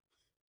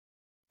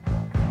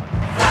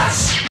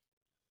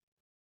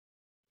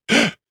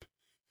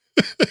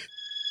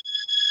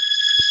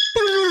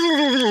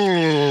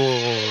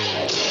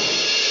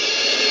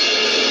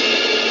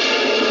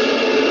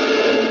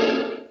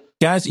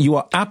 Gaz, you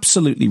are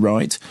absolutely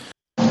right.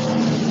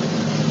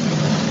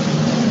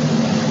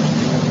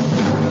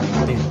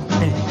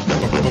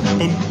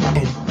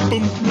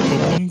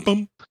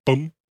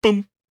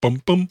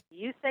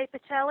 You say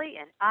Pacelli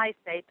and I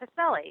say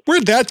Pacelli.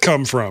 Where'd that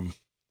come from?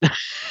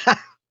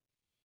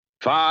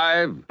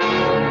 5,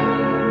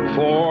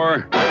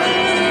 4,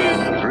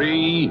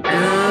 3,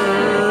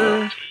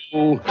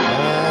 2,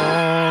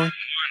 1.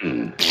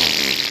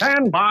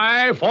 Stand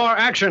by for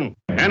action.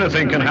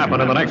 Anything can happen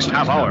in the next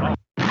half hour.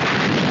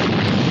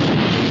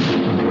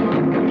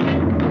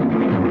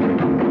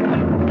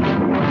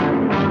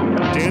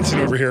 Dancing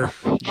over here.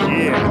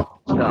 Yeah.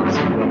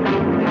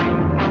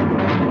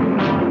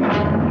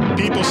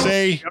 People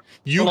say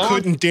you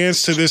couldn't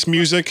dance to this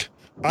music.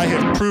 I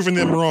have proven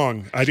them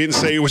wrong. I didn't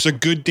say it was a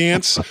good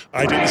dance.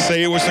 I didn't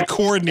say it was a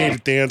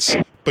coordinated dance,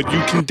 but you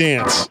can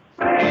dance.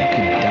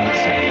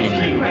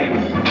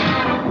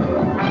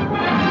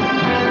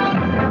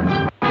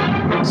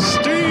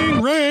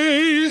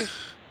 Stingray.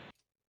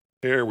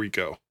 There we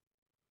go.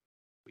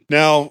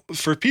 Now,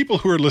 for people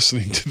who are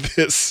listening to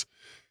this,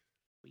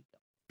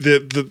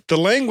 the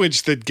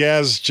language that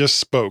Gaz just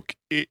spoke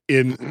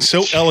in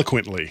so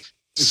eloquently,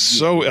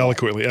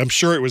 I'm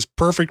sure it was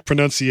perfect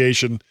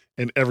pronunciation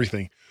and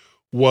everything,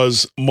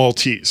 was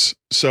Maltese.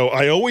 So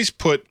I always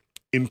put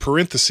in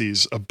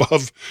parentheses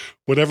above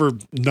whatever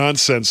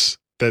nonsense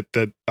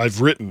that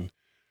I've written,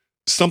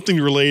 something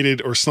related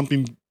or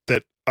something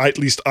that at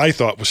least I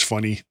thought was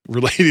funny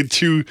related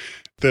to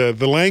the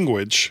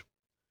language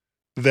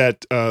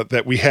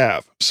that we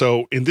have.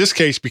 So in this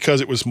case,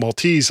 because it was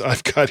Maltese,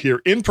 I've got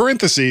here in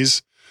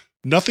parentheses,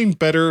 nothing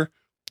better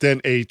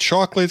than a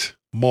chocolate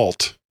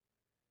malt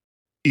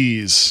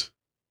ease.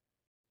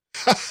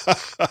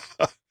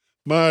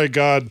 My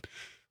God,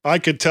 I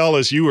could tell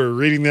as you were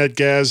reading that,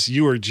 Gaz,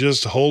 you were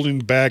just holding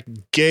back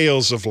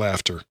gales of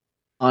laughter.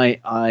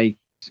 I've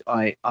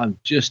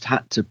just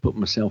had to put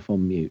myself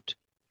on mute.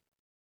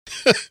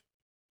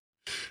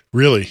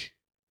 Really?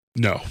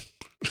 No,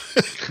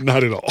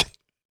 not at all.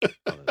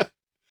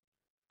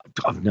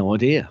 I've no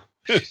idea.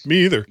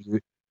 Me either.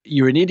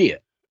 You're an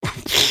idiot.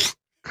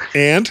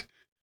 And